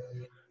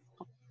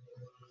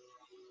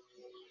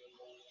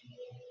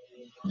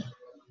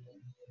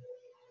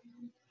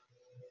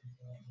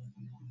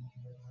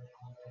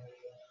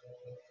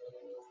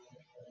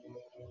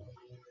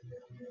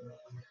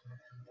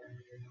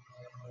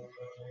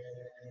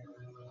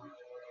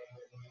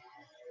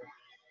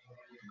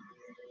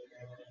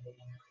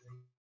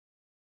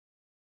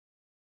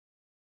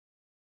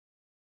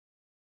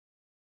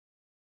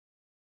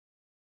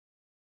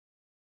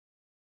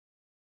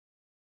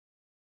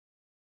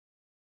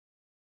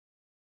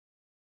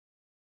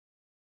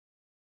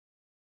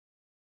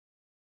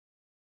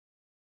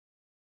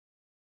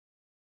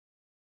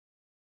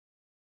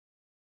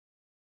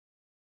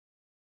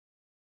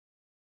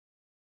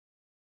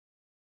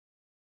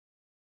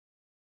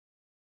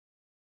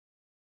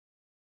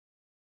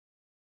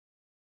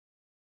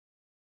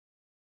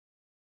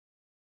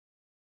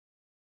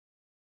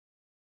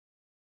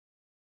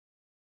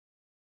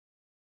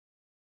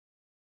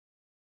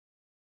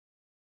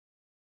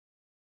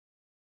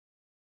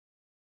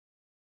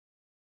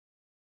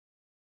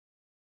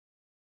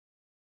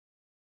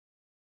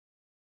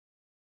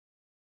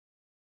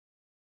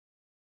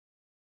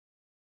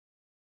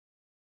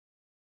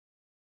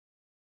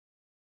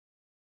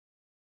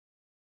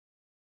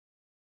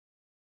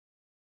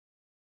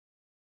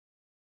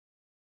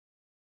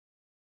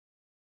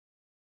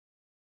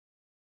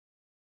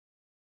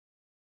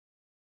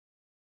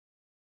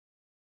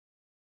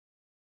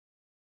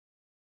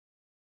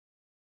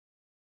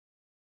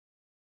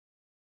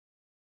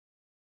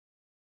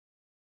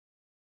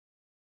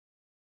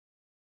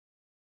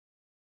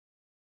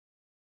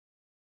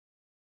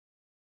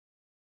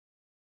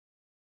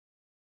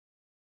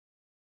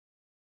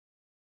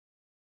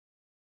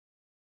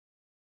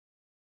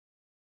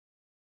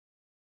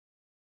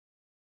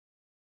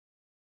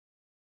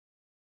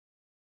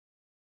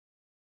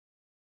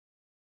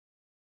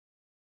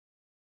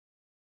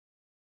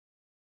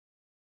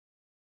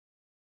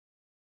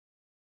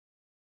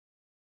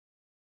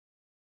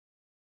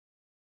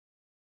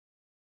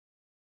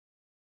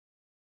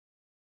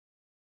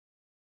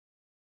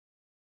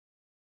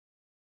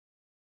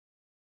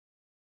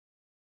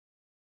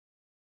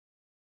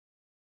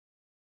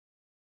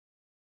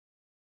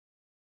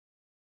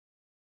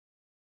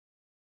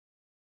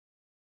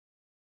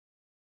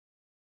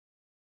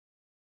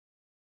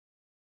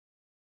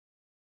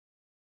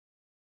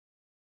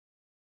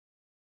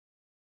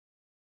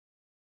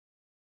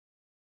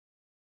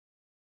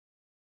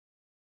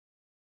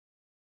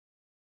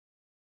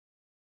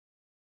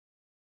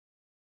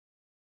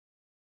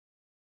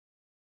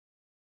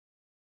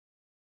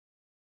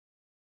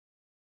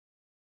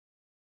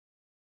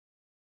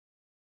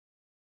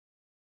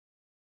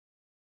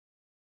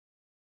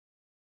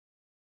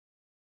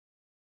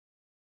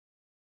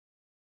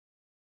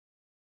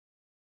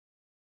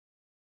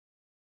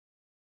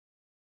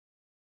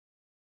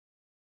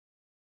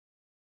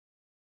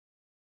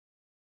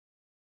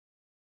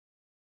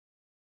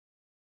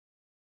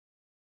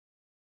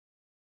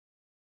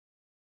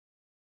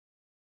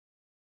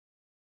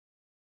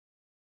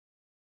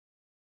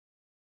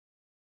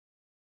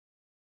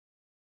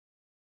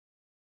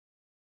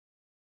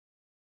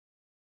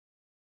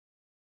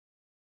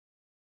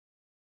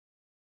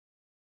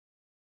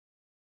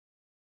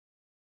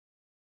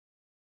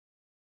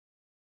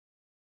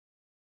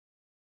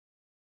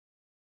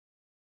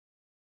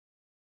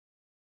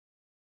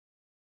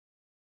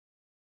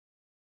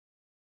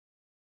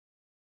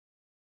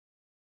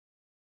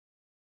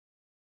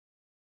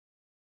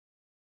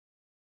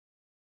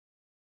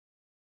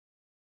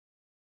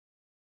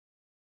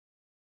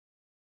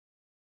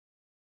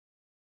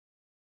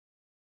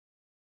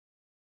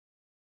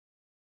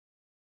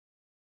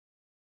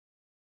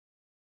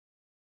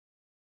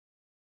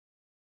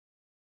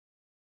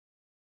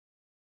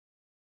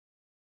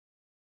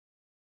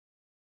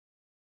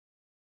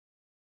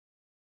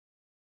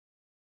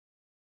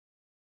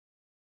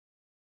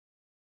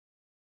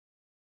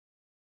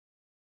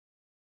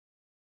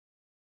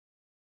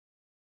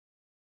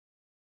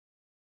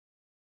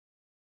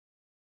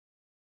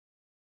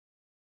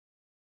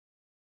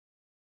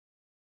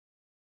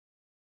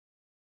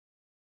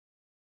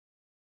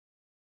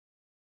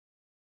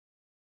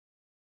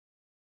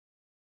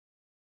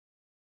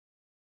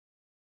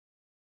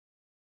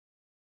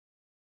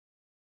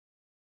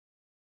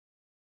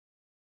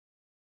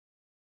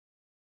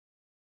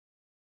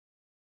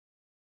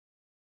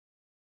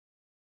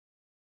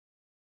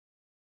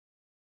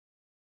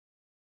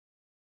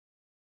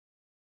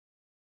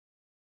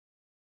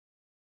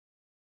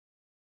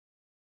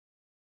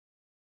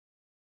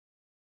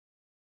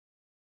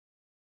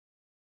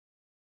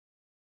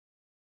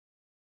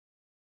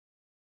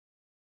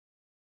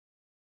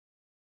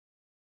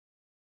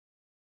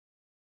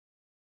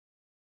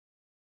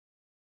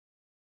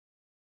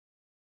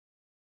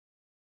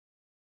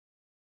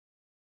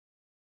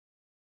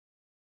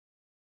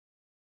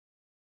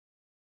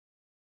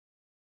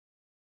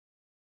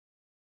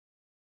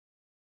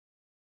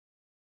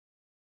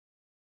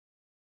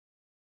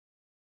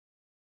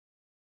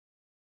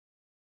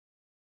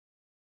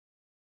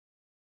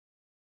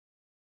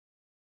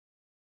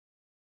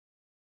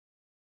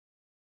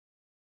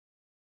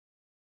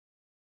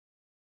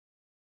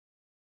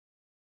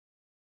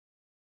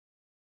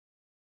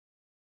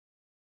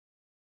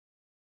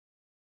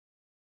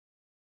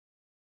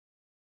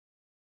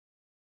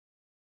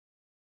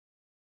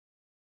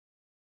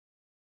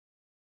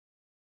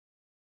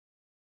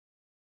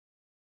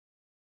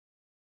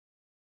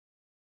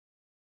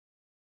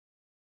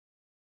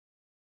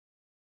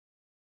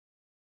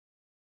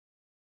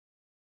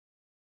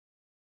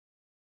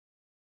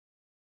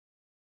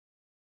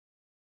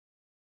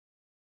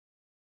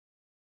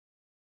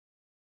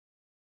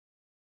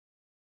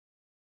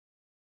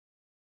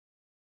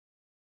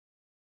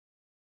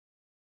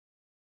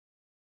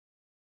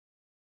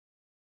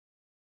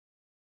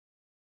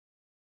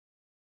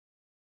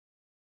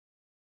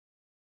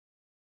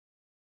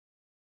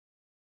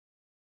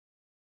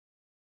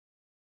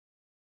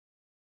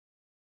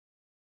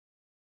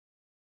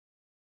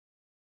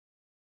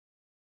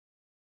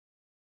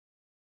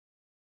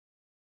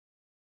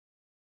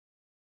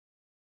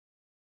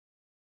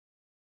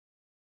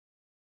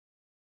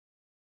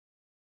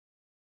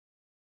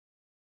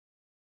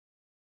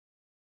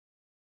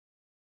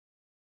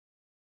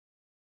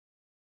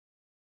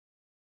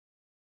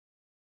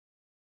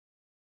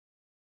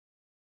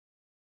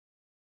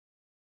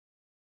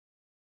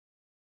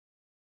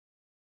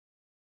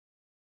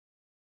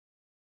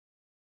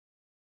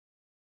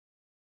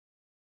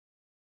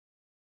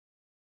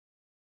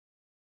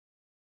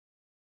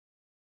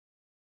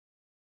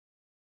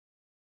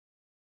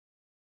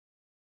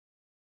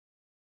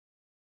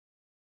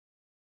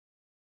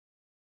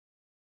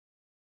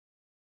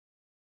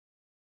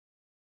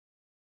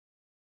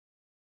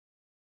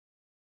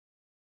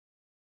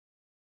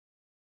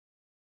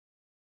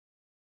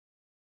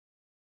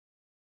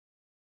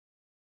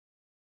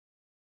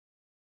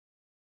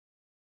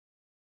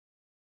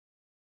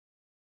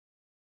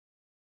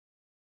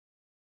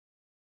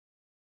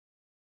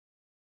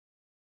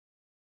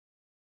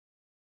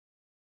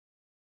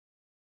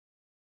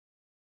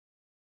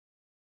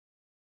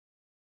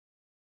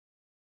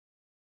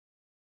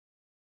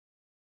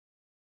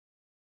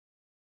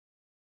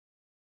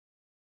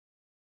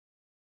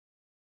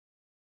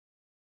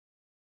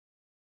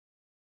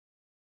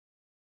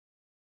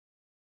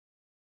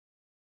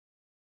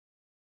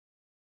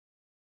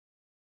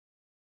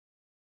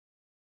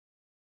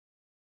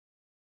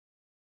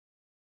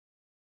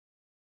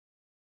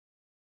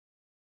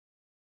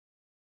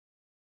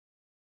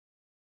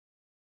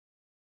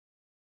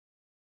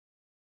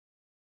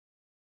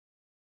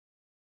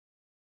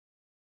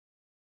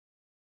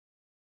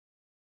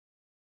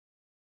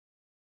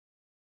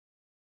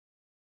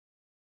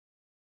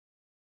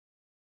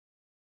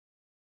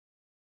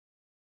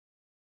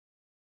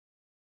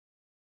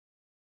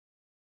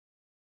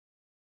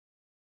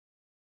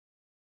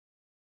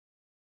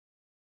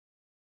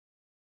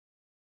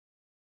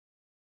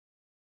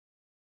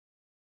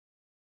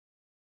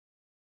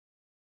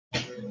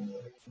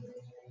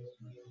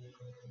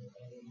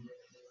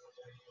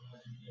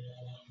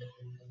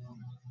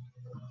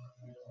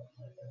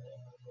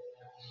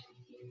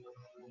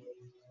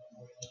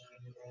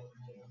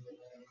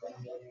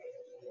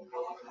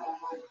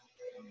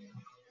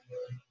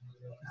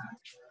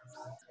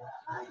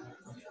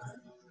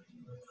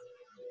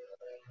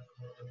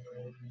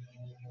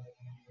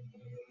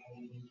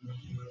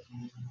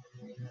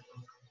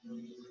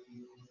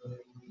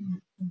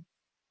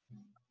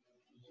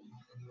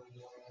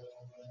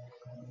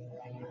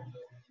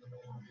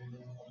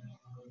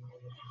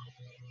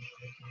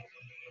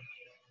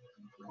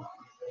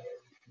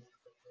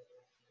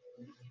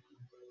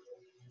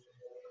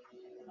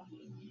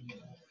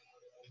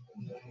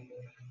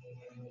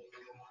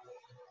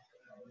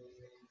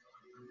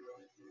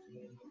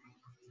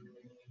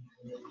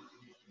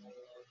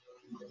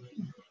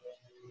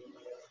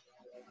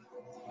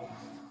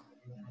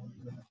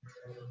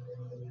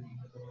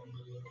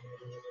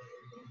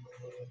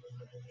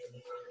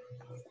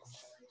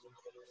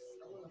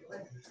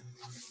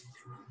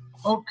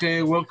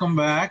 Okay, welcome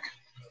back.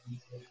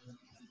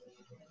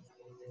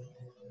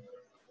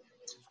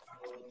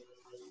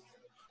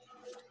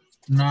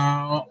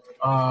 Now,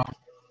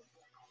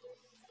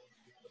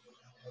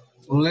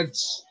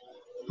 let's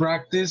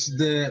practice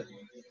the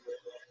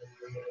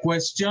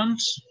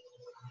questions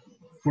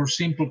for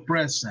simple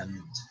present.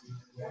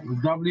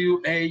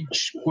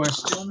 WH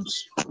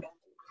questions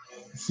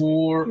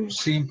for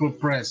simple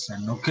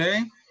present,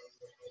 okay?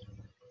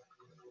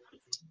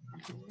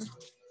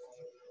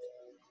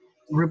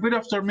 Repeat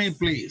after me,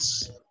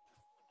 please.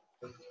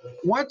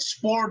 What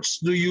sports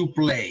do you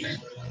play?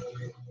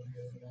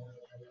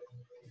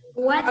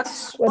 What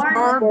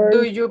sport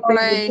do you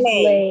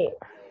play?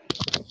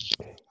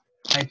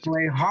 I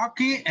play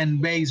hockey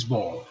and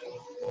baseball.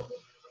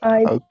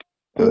 I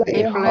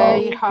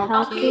Play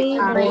hockey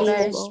and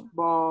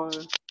baseball.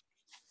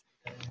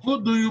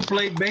 Who do you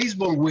play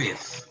baseball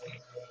with?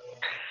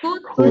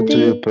 Who do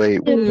you play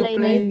Do you with?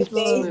 play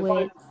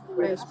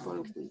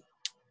baseball with?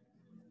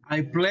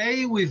 I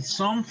play with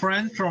some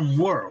friends from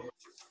work.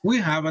 We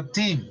have a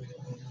team.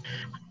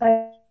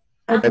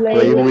 I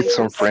play with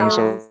some friends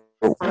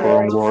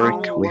from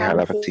work. We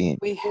have a team.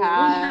 We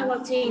have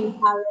a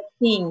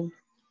team.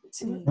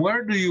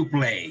 Where do you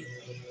play?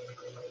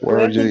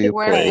 Where do you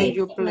Where do play?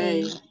 you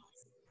play?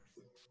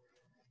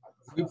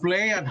 We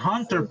play at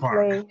Hunter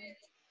Park.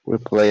 We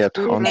play at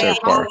Hunter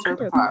Park.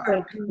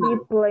 We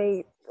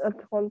play at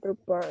Hunter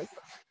Park.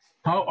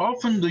 How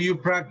often do you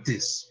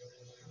practice?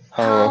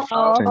 How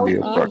often do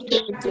you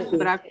practice?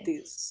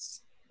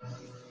 Practice.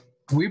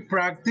 We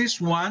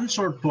practice once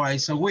or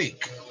twice a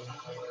week.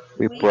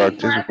 We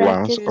practice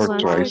once or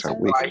twice a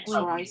week.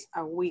 Twice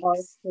a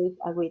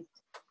week.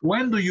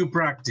 When do you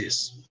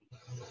practice?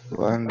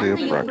 When do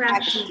you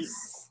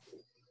practice?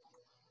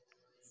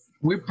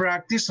 We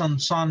practice on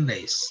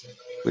Sundays.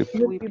 We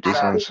practice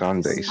on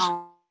Sundays.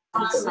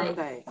 On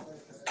Sunday.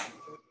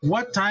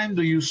 What time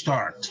do you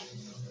start?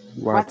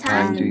 What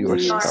time do you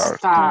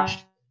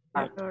start?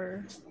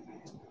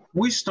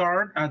 We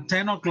start at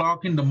 10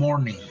 o'clock in the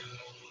morning.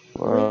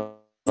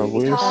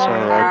 We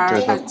start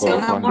at 10 10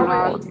 o'clock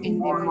o'clock in the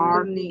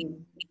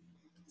morning.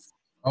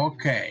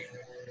 Okay.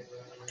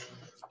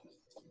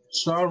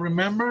 So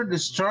remember, the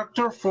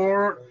structure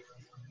for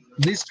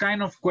this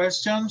kind of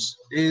questions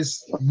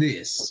is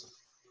this.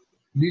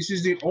 This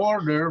is the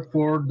order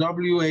for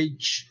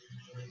WH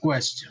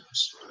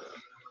questions.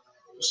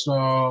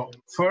 So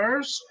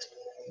first,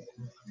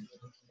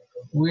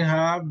 we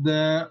have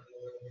the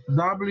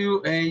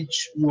WH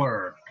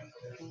word.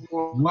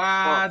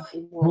 What,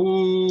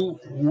 who,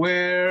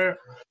 where,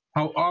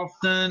 how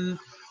often,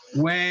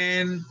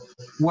 when,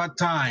 what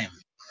time.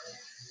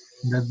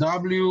 The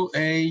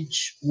WH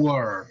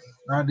word,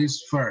 that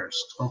is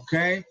first,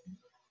 okay?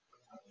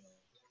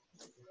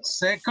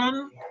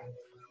 Second,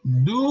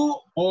 do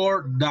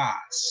or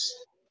does.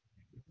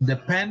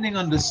 Depending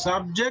on the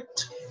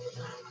subject,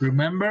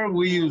 remember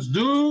we use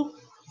do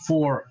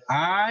for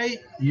I,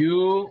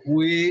 you,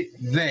 we,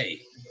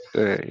 they.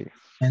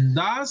 And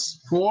does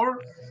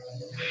for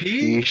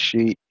he,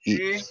 she,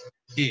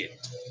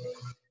 it.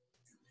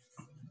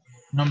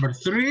 Number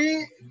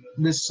three,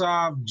 the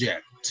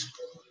subject.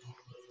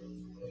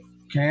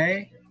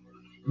 Okay,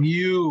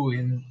 you,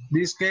 in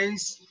this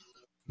case,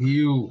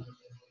 you.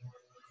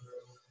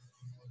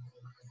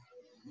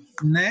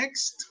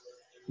 Next,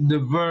 the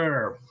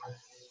verb.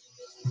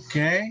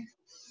 Okay,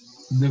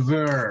 the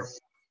verb.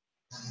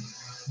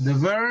 The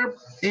verb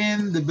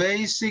in the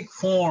basic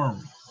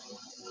form.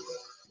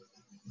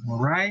 All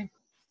right,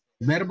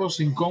 verbo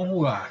sin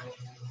conjugar.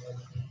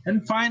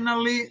 And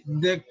finally,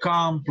 the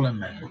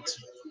complement.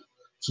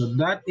 So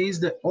that is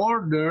the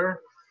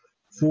order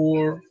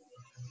for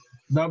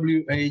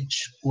WH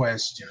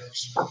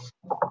questions.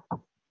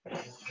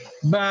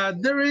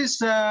 But there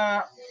is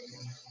a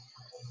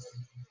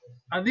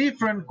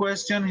different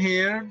question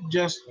here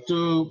just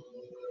to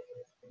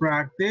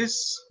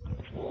practice.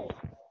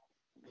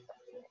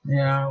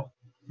 Yeah,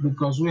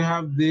 because we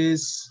have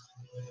this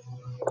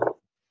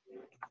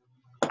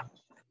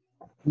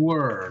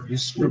word,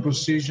 this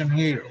preposition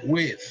here,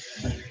 with.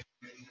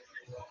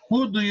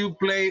 Who do you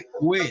play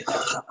with?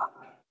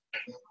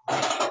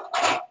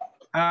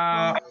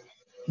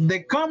 The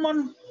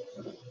common,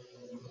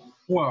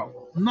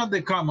 well, not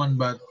the common,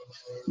 but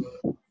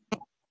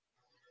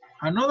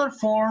another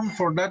form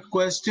for that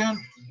question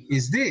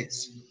is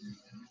this.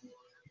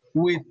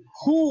 With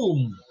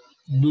whom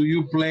do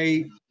you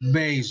play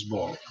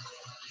baseball?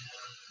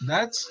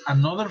 That's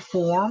another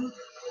form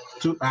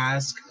to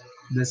ask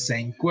the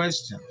same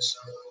questions.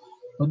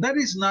 But that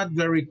is not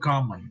very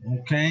common,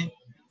 okay?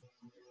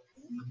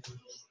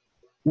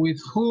 With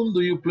whom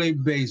do you play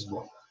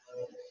baseball?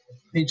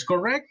 It's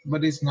correct,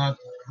 but it's not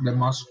the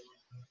most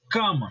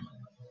common.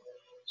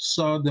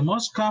 So the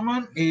most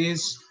common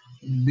is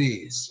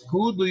this.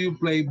 Who do you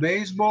play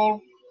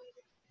baseball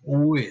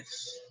with?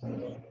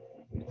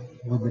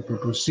 With the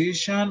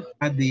preposition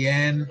at the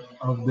end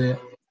of the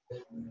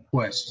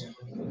question.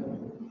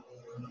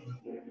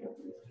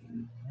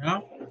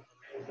 Yeah?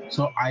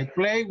 So I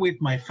play with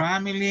my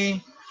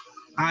family.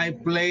 I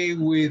play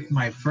with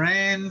my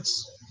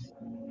friends.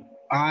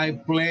 I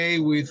play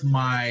with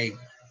my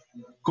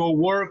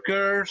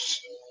co-workers.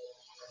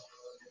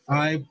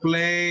 I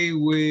play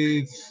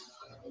with,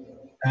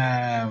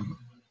 I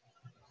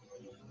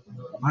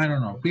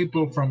don't know,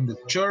 people from the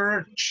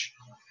church.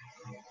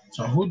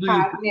 So who do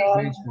you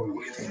play baseball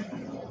with?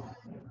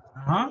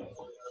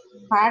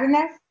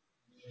 Partner.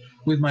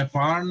 With my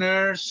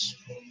partners.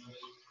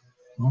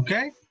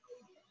 Okay.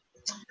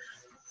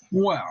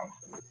 Well,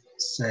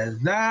 says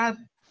that.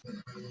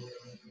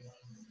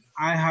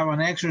 I have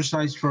an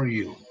exercise for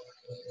you.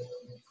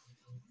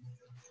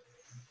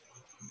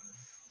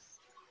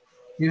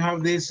 You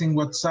have this in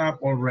WhatsApp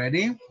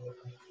already.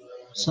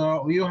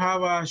 So you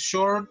have a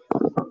short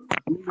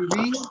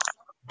review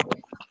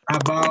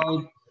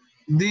about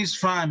this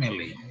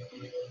family.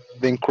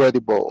 The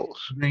Incredibles.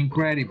 The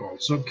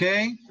Incredibles,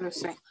 okay?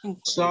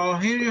 So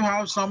here you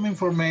have some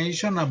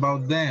information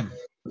about them.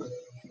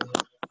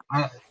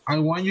 I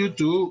want you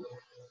to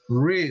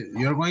read.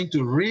 You're going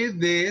to read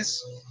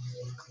this,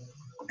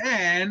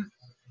 and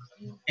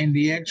in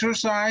the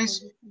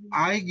exercise,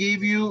 I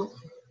give you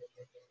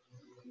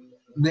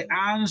the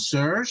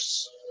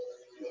answers.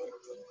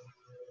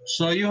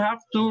 So you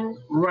have to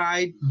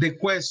write the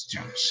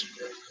questions.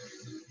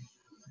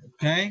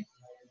 Okay?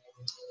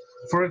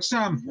 For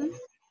example,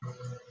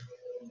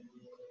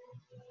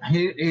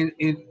 here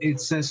it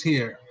says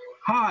here,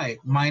 hi,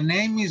 my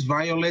name is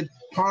Violet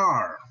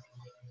Parr.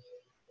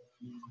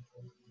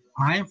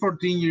 I'm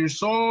 14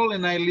 years old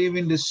and I live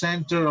in the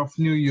center of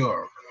New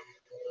York.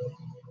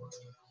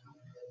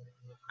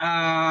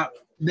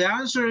 The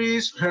answer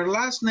is her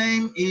last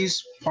name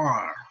is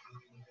Parr.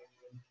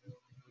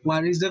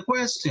 What is the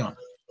question?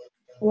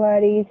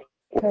 What is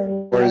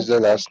What is the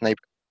last name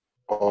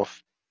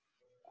of,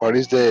 what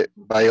is the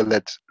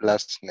Violet's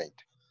last name?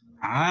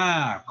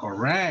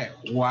 Correct.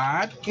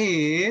 What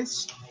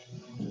is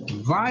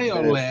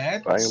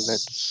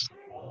Violet's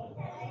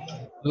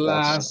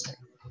last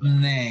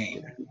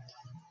name?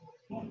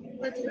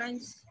 What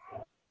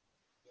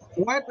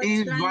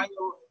is Violet?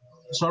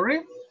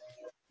 Sorry?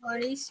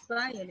 What is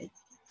Violet?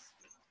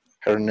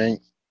 Her name.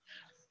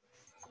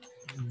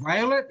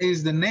 Violet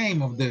is the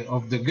name of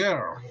the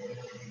girl.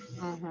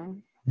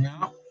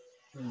 Yeah.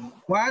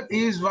 What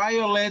is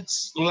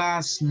Violet's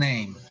last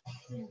name?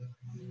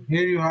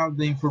 Here you have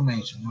the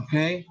information,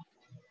 okay?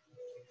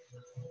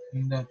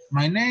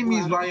 My name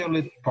is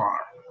Violet Parr.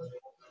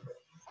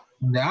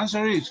 The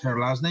answer is her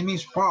last name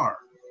is Parr.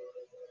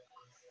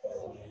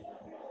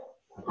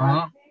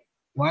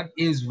 What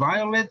is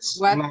Violet's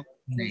last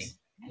name?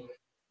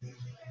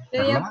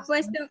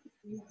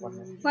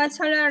 What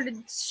color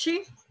is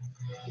she?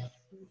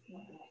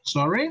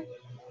 Sorry?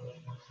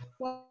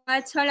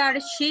 What color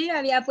is she?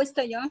 Había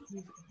puesto yo.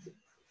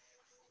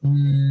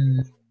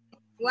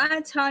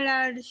 What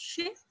color is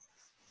she?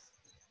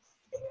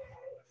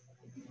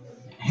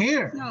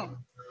 Here. No.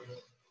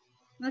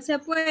 No se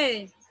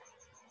puede.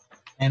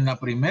 En la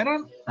primera,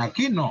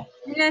 aquí no.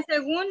 En la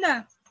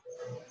segunda.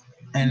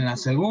 En la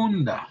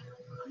segunda.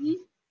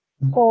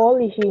 How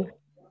old is she?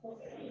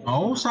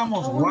 No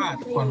usamos what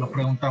cuando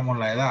preguntamos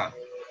la edad.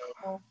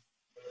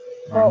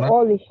 How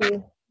old is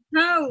she?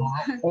 How?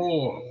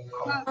 old?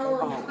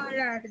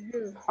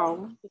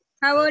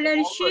 How old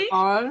is she?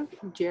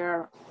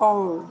 Year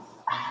old.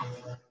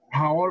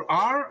 How old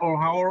are or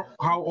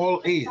how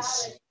old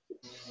is?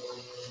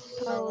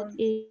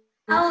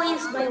 How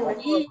is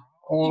Violet?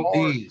 Old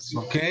is,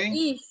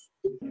 okay?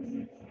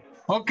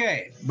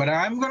 Okay, but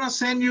I'm gonna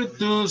send you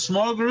to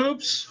small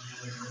groups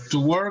to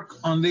work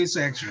on this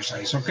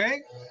exercise,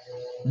 okay?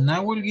 And I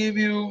will give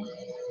you,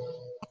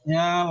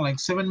 like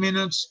 7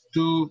 minutes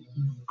to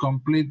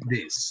complete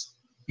this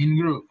in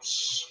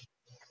groups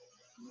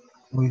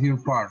with your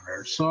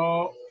partner.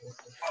 So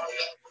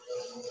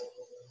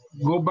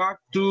go back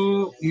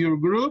to your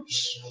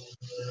groups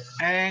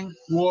and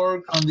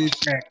work on this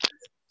exercise.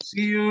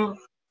 See you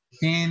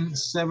in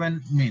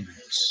 7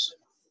 minutes.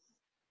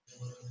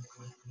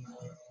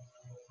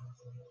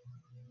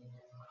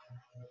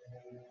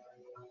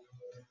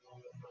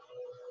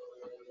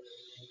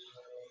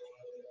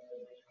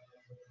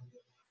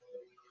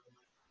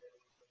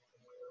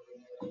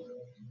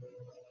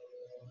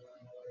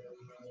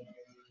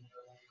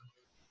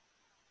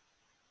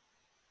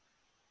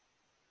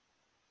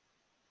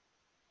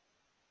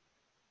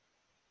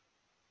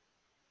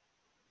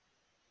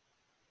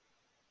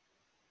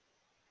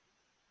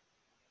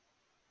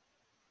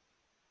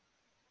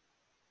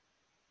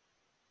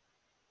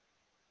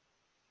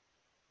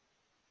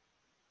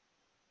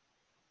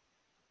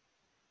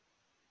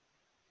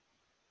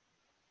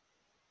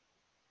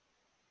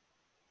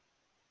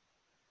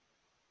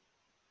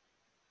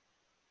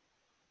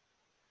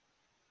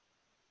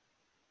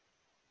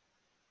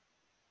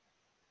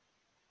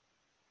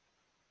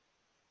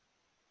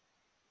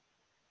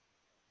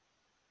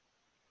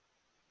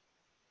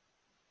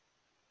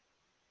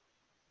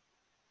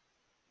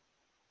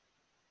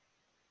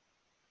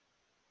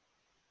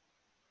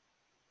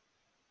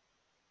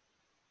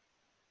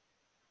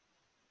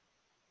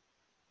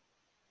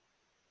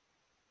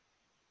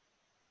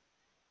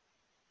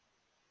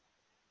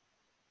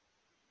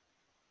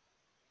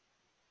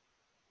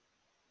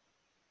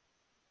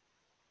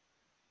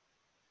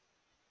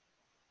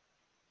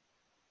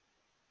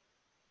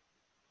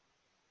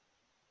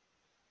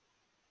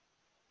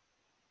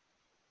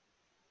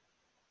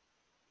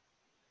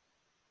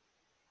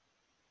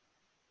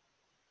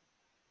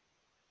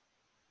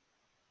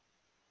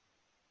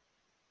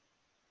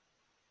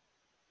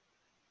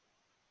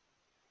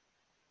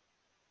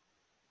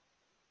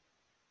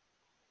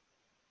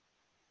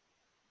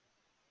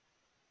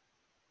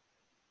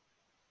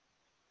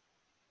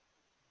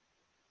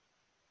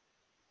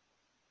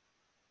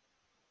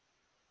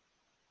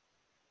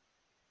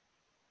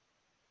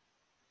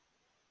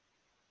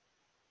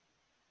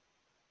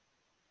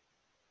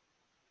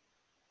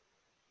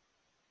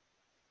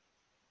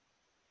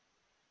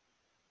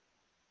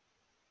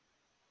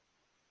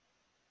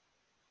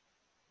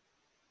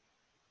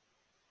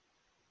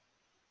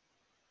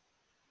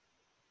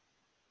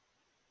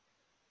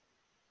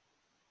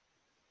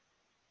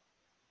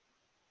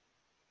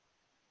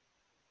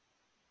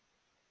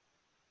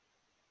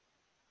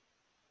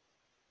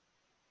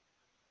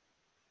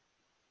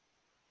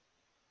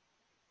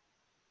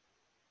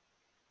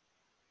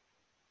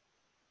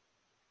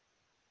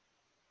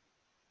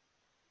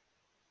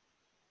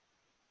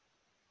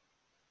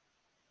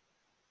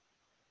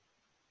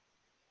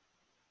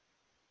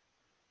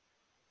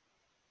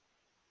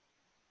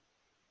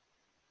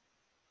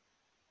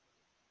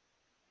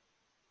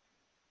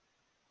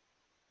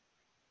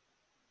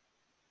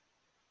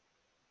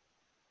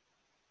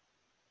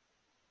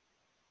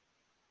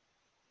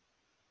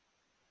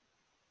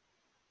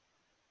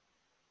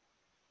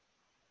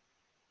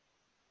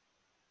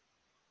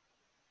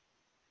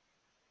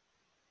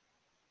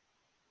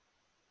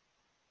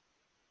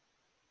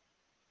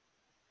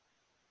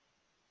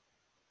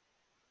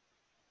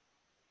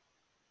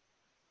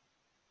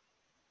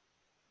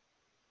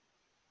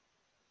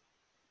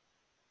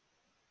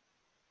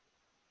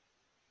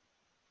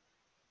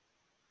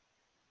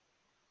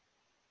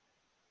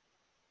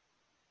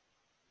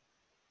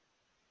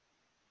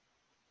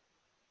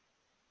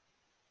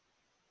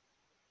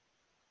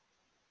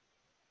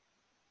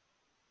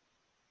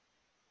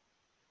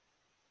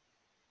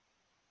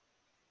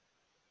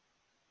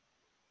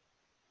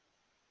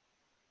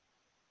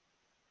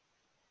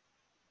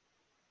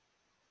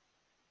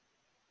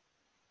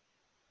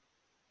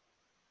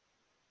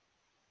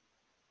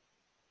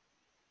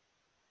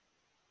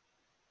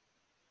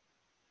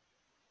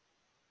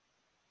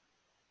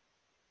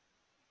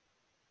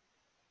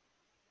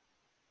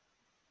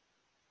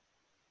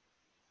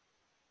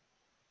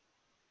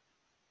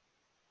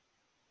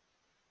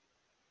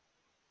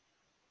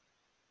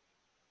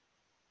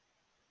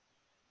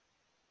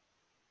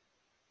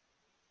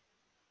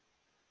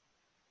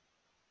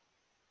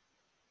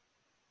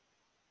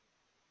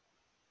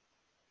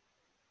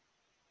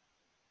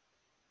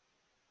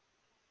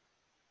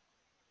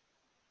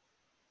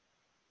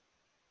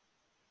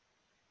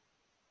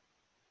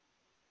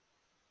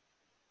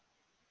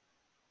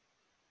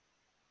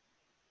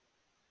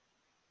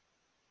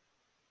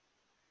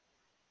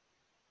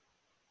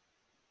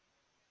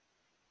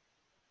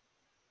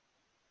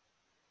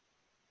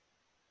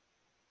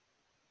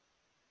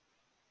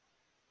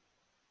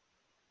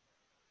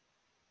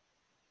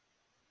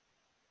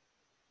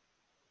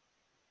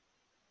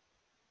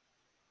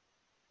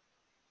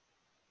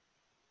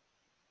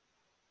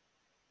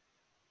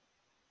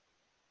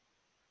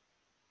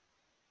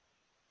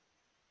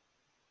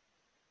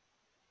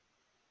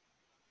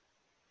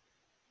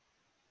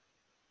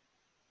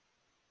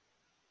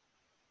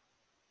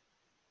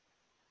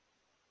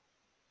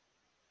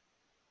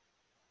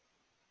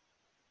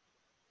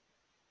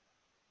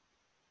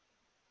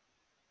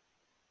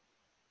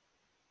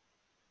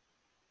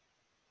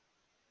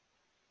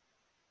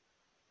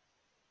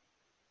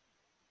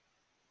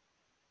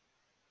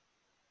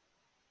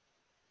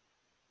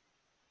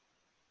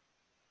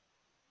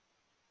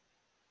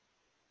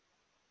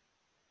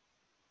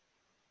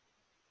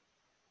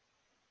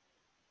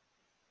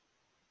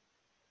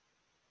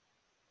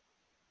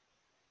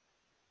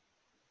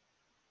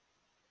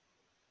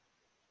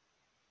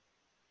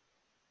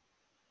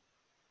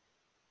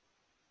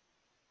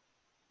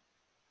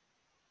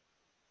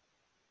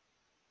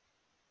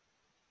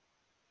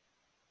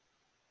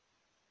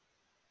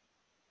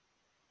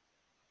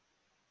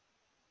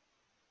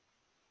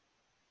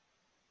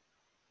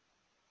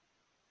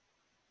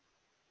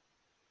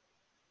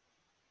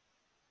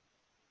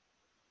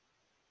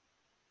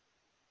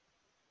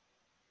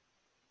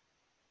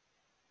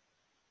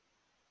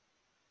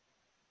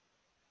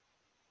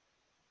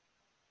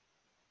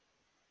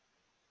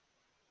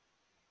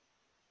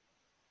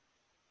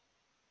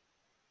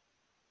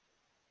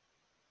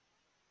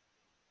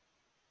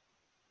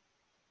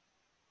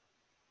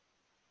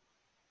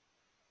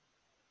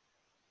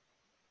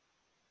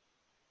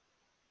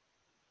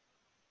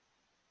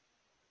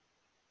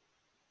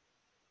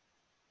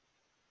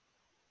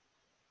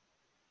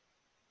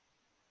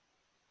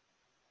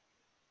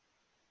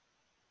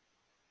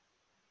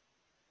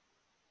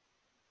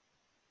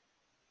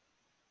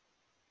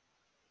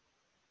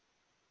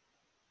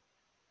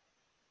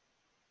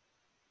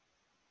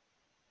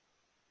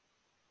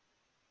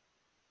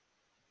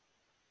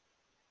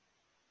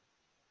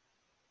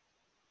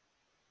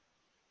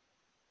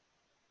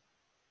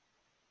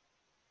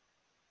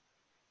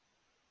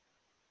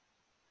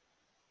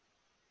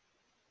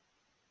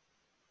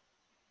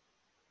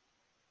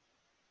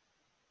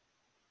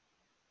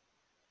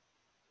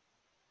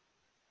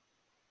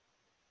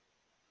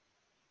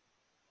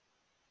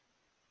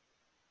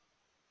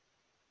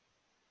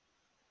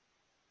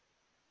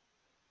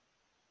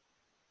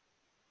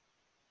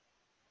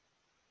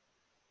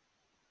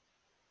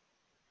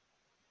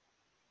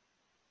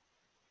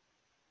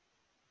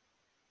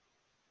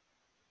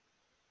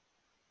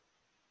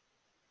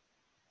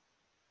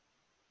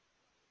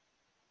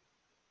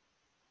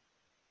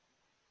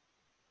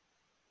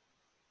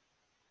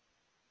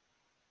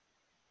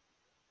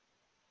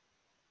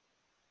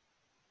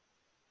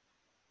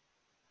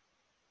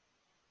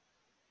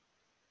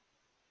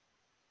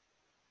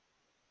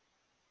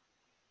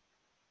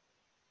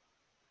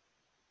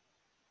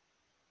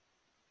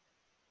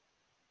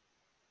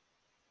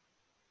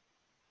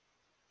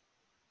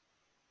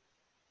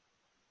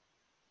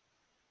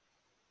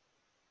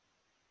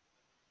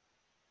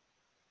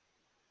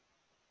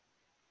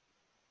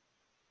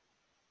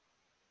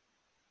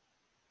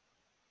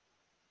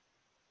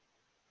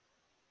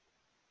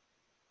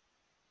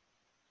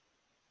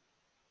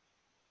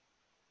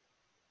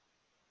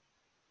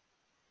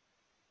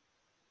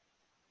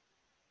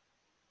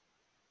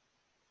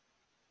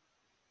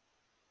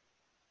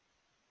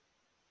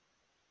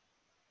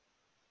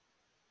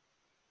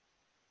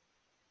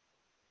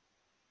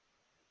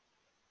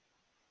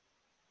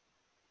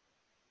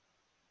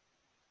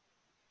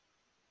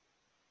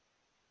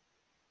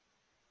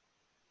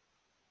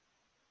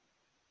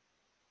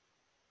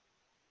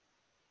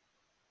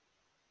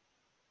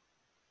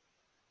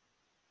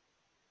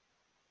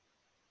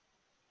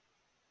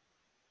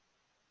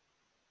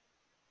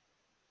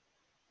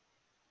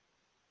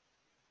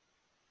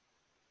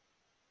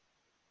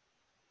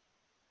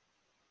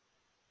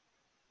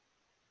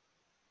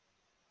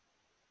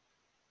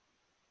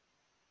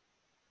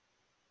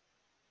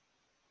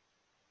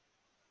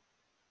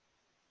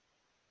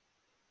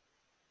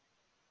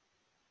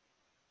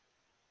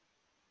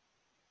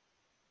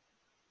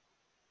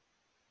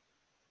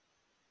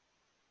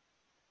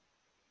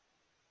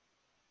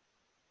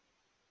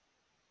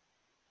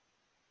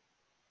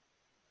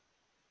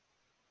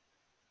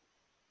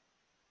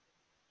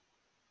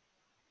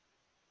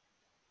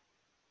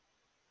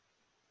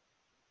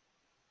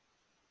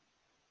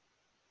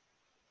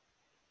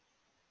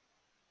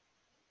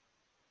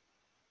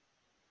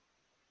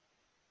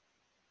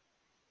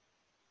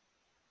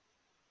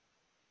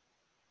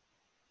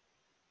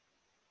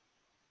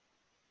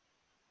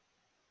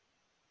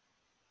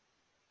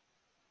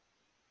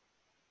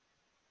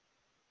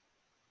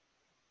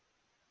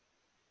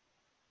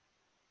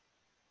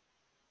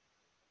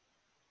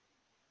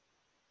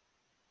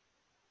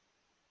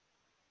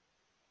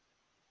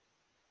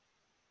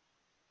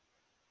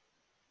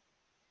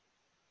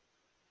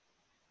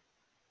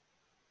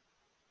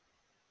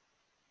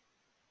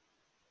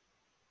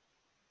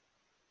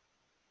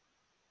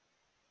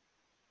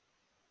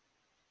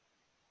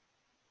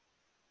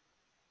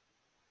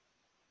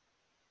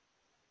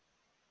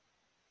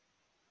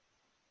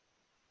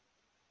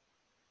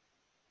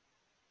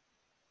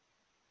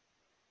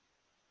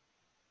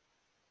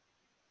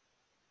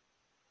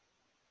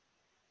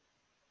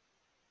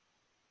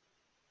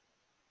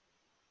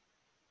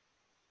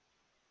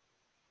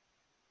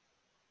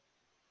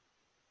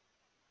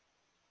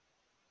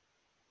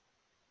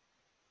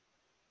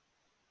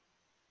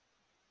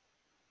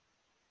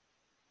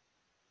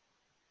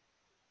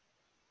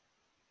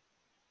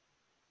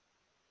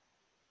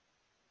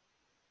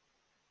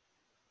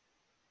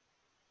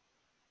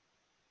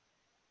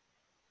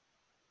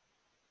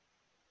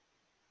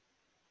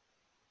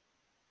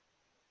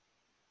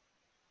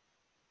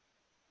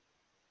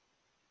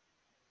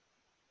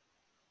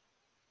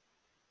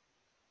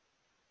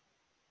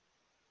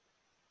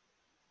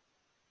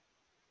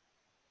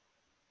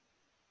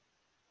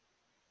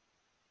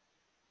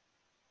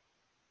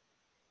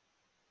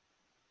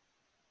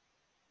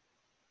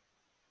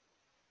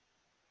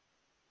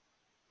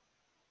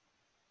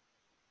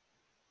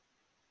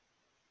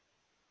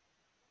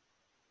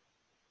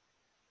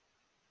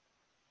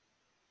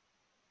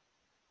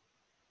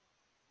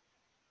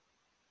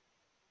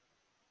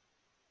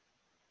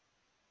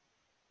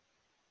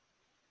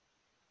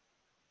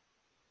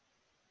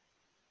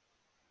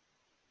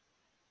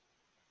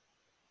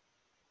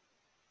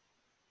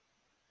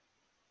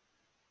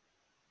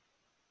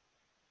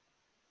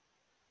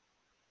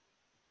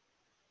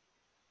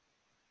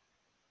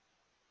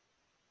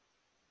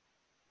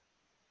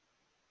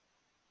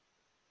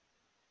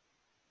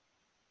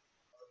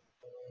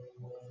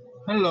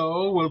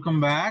 Hello, welcome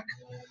back.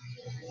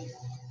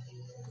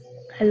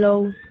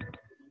 Hello.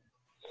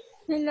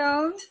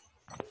 Hello.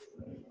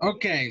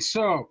 Okay,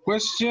 so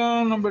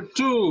question number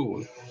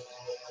 2.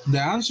 The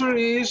answer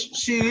is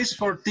she is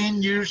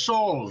 14 years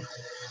old.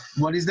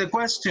 What is the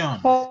question?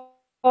 How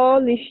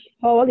old is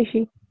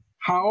she?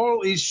 How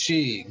old is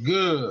she?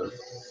 Good.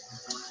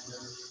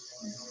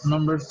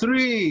 Number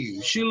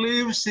 3, she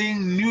lives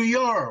in New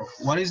York.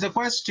 What is the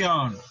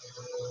question?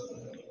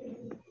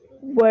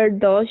 Where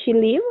does she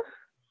live?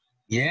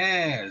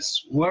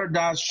 Yes, where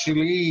does she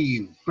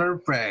live?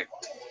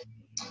 Perfect.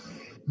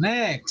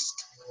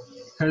 Next,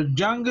 her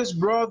youngest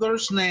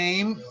brother's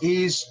name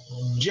is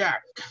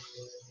Jack.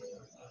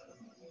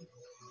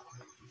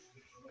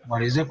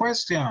 What is the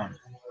question?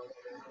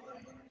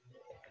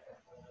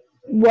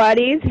 What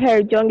is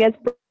her youngest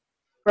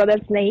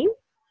brother's name?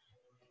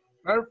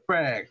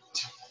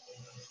 Perfect.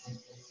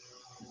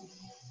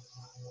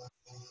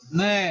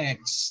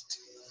 Next,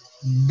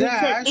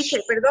 Dash.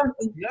 Teacher, perdón.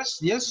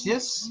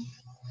 Yes.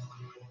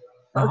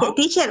 Okay,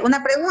 teacher,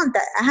 una pregunta.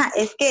 Ajá,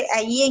 es que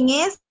ahí en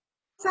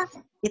esa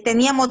que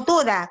teníamos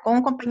duda con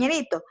un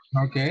compañerito.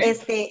 Okay.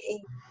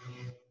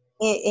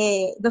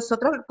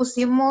 Nosotros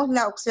pusimos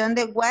la opción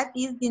de what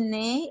is the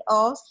name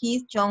of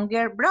his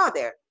younger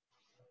brother.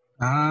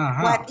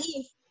 Ajá.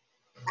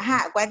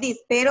 What is,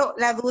 pero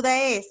la duda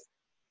es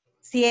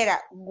si era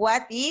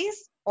what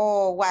is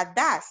o what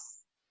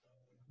does.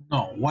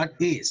 No, what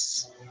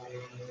is.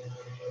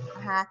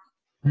 Ajá.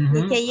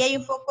 Y que ahí hay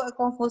un poco de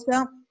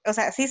confusión. O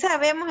sea, sí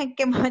sabemos en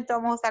qué momento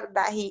vamos a usar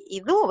dash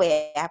y do,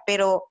 ¿vea?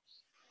 Pero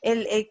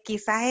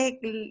quizás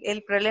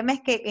el problema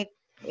es que,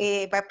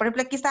 por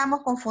ejemplo, aquí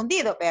estábamos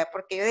confundidos, ¿vea?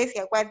 Porque yo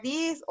decía what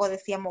is o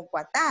decíamos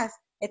what does.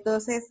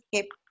 Entonces,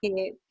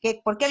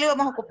 ¿por qué lo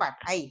íbamos a ocupar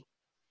ahí?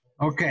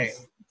 Okay,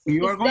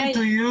 you are going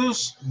to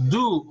use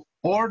do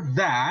or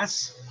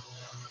does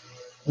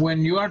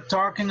when you are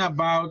talking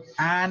about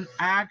an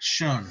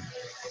action,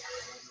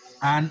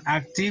 an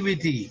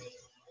activity,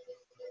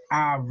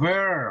 a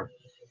verb.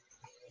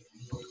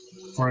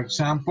 For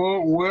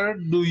example, where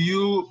do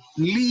you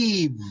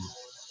live?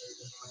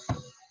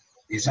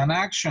 It's an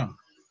action.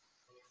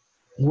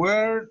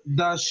 Where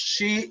does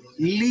she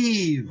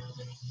live?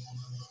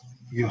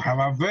 You have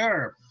a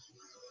verb,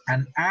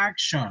 an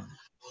action.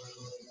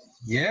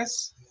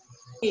 Yes?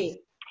 Sí.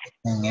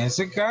 En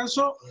ese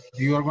caso,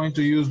 you are going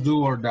to use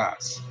do or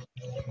does.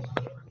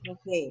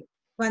 Ok.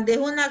 Cuando es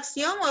una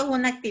acción o es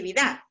una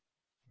actividad.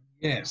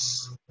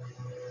 Yes.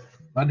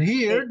 But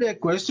here the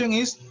question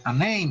is a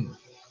name.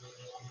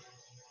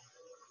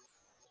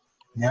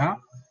 Yeah.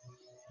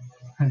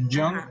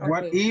 John,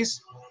 what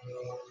is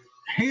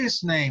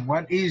his name?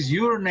 What is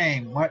your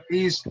name? What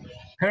is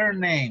her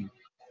name?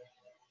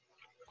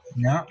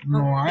 Yeah,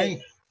 no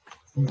hay.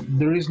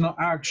 There is no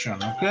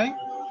action, okay?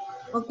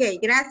 Okay,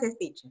 gracias,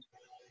 teacher.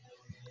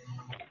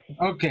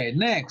 Okay,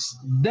 next.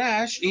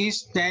 Dash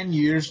is 10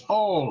 years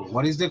old.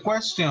 What is the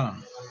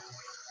question?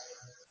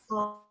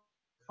 How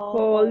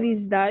old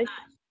is Dash?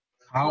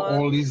 How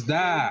old is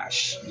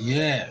Dash?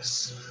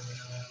 Yes.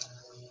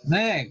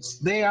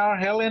 Next, they are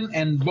Helen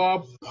and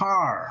Bob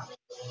Parr.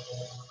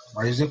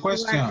 What is the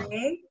question?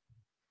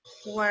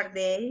 Who are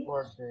they? Who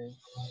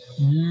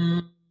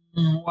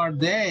are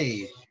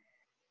they?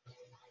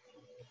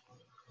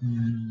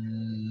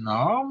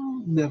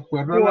 No, de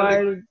acuerdo a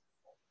la...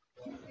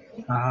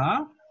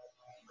 Ajá.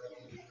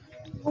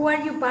 Who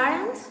are your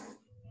parents?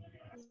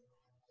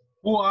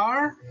 Who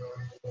are?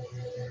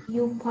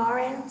 Your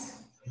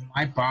parents.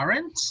 My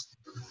parents?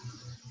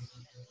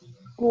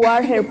 Who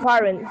are her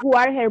parents? Who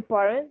are her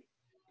parents?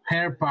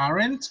 Her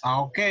parents?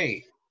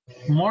 Okay.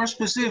 More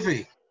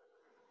specific.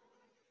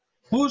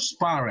 Whose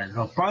parents?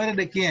 ¿Los padres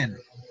de quién?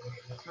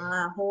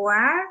 Who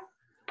are?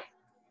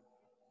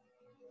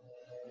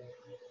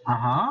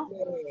 Ajá.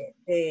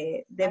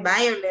 The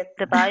Violet.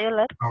 The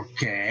Violet.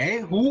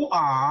 Okay. Who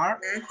are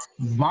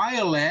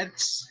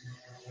Violet's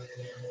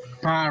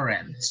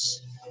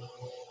parents?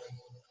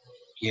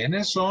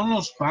 ¿Quiénes son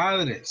los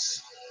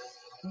padres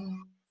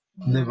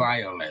de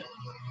Violet?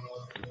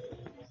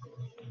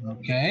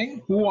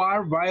 Okay. Who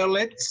are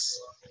Violet's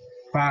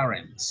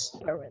parents?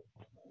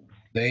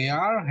 They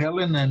are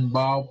Helen and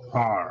Bob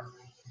Parr.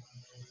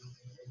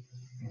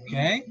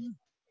 Okay.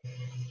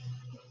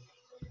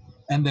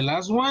 And the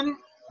last one,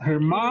 her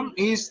mom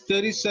is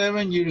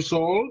 37 years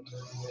old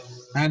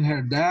and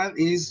her dad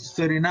is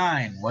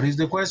 39. What is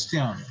the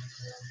question?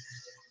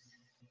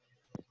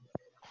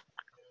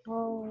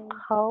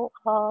 How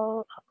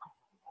old?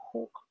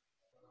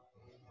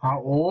 How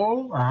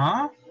old?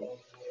 Uh-huh.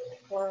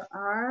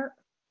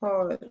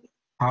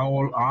 How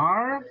old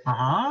are?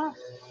 Uh-huh.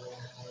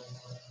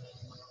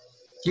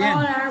 How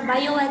old are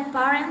Violet's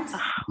parents?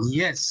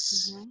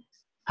 Yes.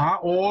 How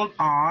old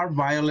are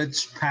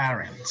Violet's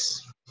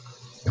parents?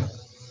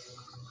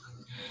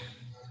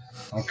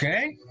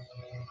 Okay?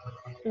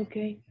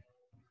 Okay.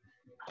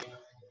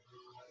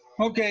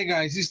 Okay,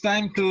 guys, it's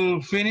time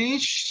to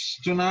finish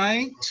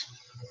tonight.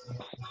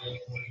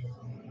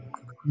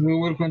 We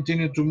will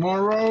continue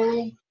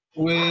tomorrow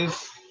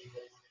with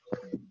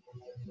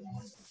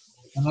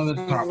Another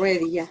topic.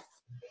 Ready, yeah.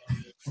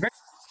 Okay.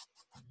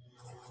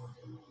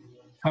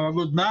 Have a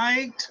good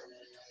night.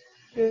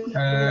 Good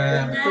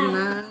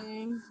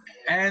night.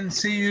 And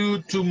see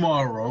you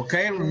tomorrow.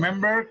 Okay.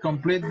 Remember,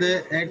 complete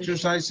the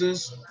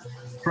exercises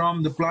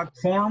from the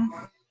platform.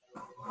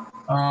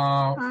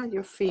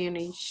 You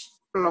finish.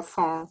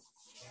 Platform.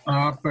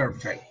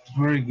 Perfect.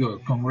 Very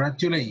good.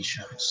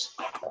 Congratulations.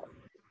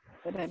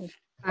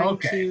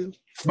 Thank you.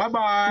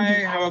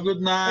 Bye-bye. Have a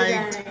good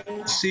night.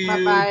 Bye-bye. See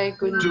Bye-bye. you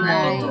Good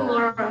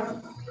tomorrow.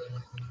 night.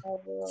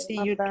 See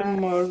you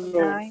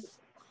tomorrow.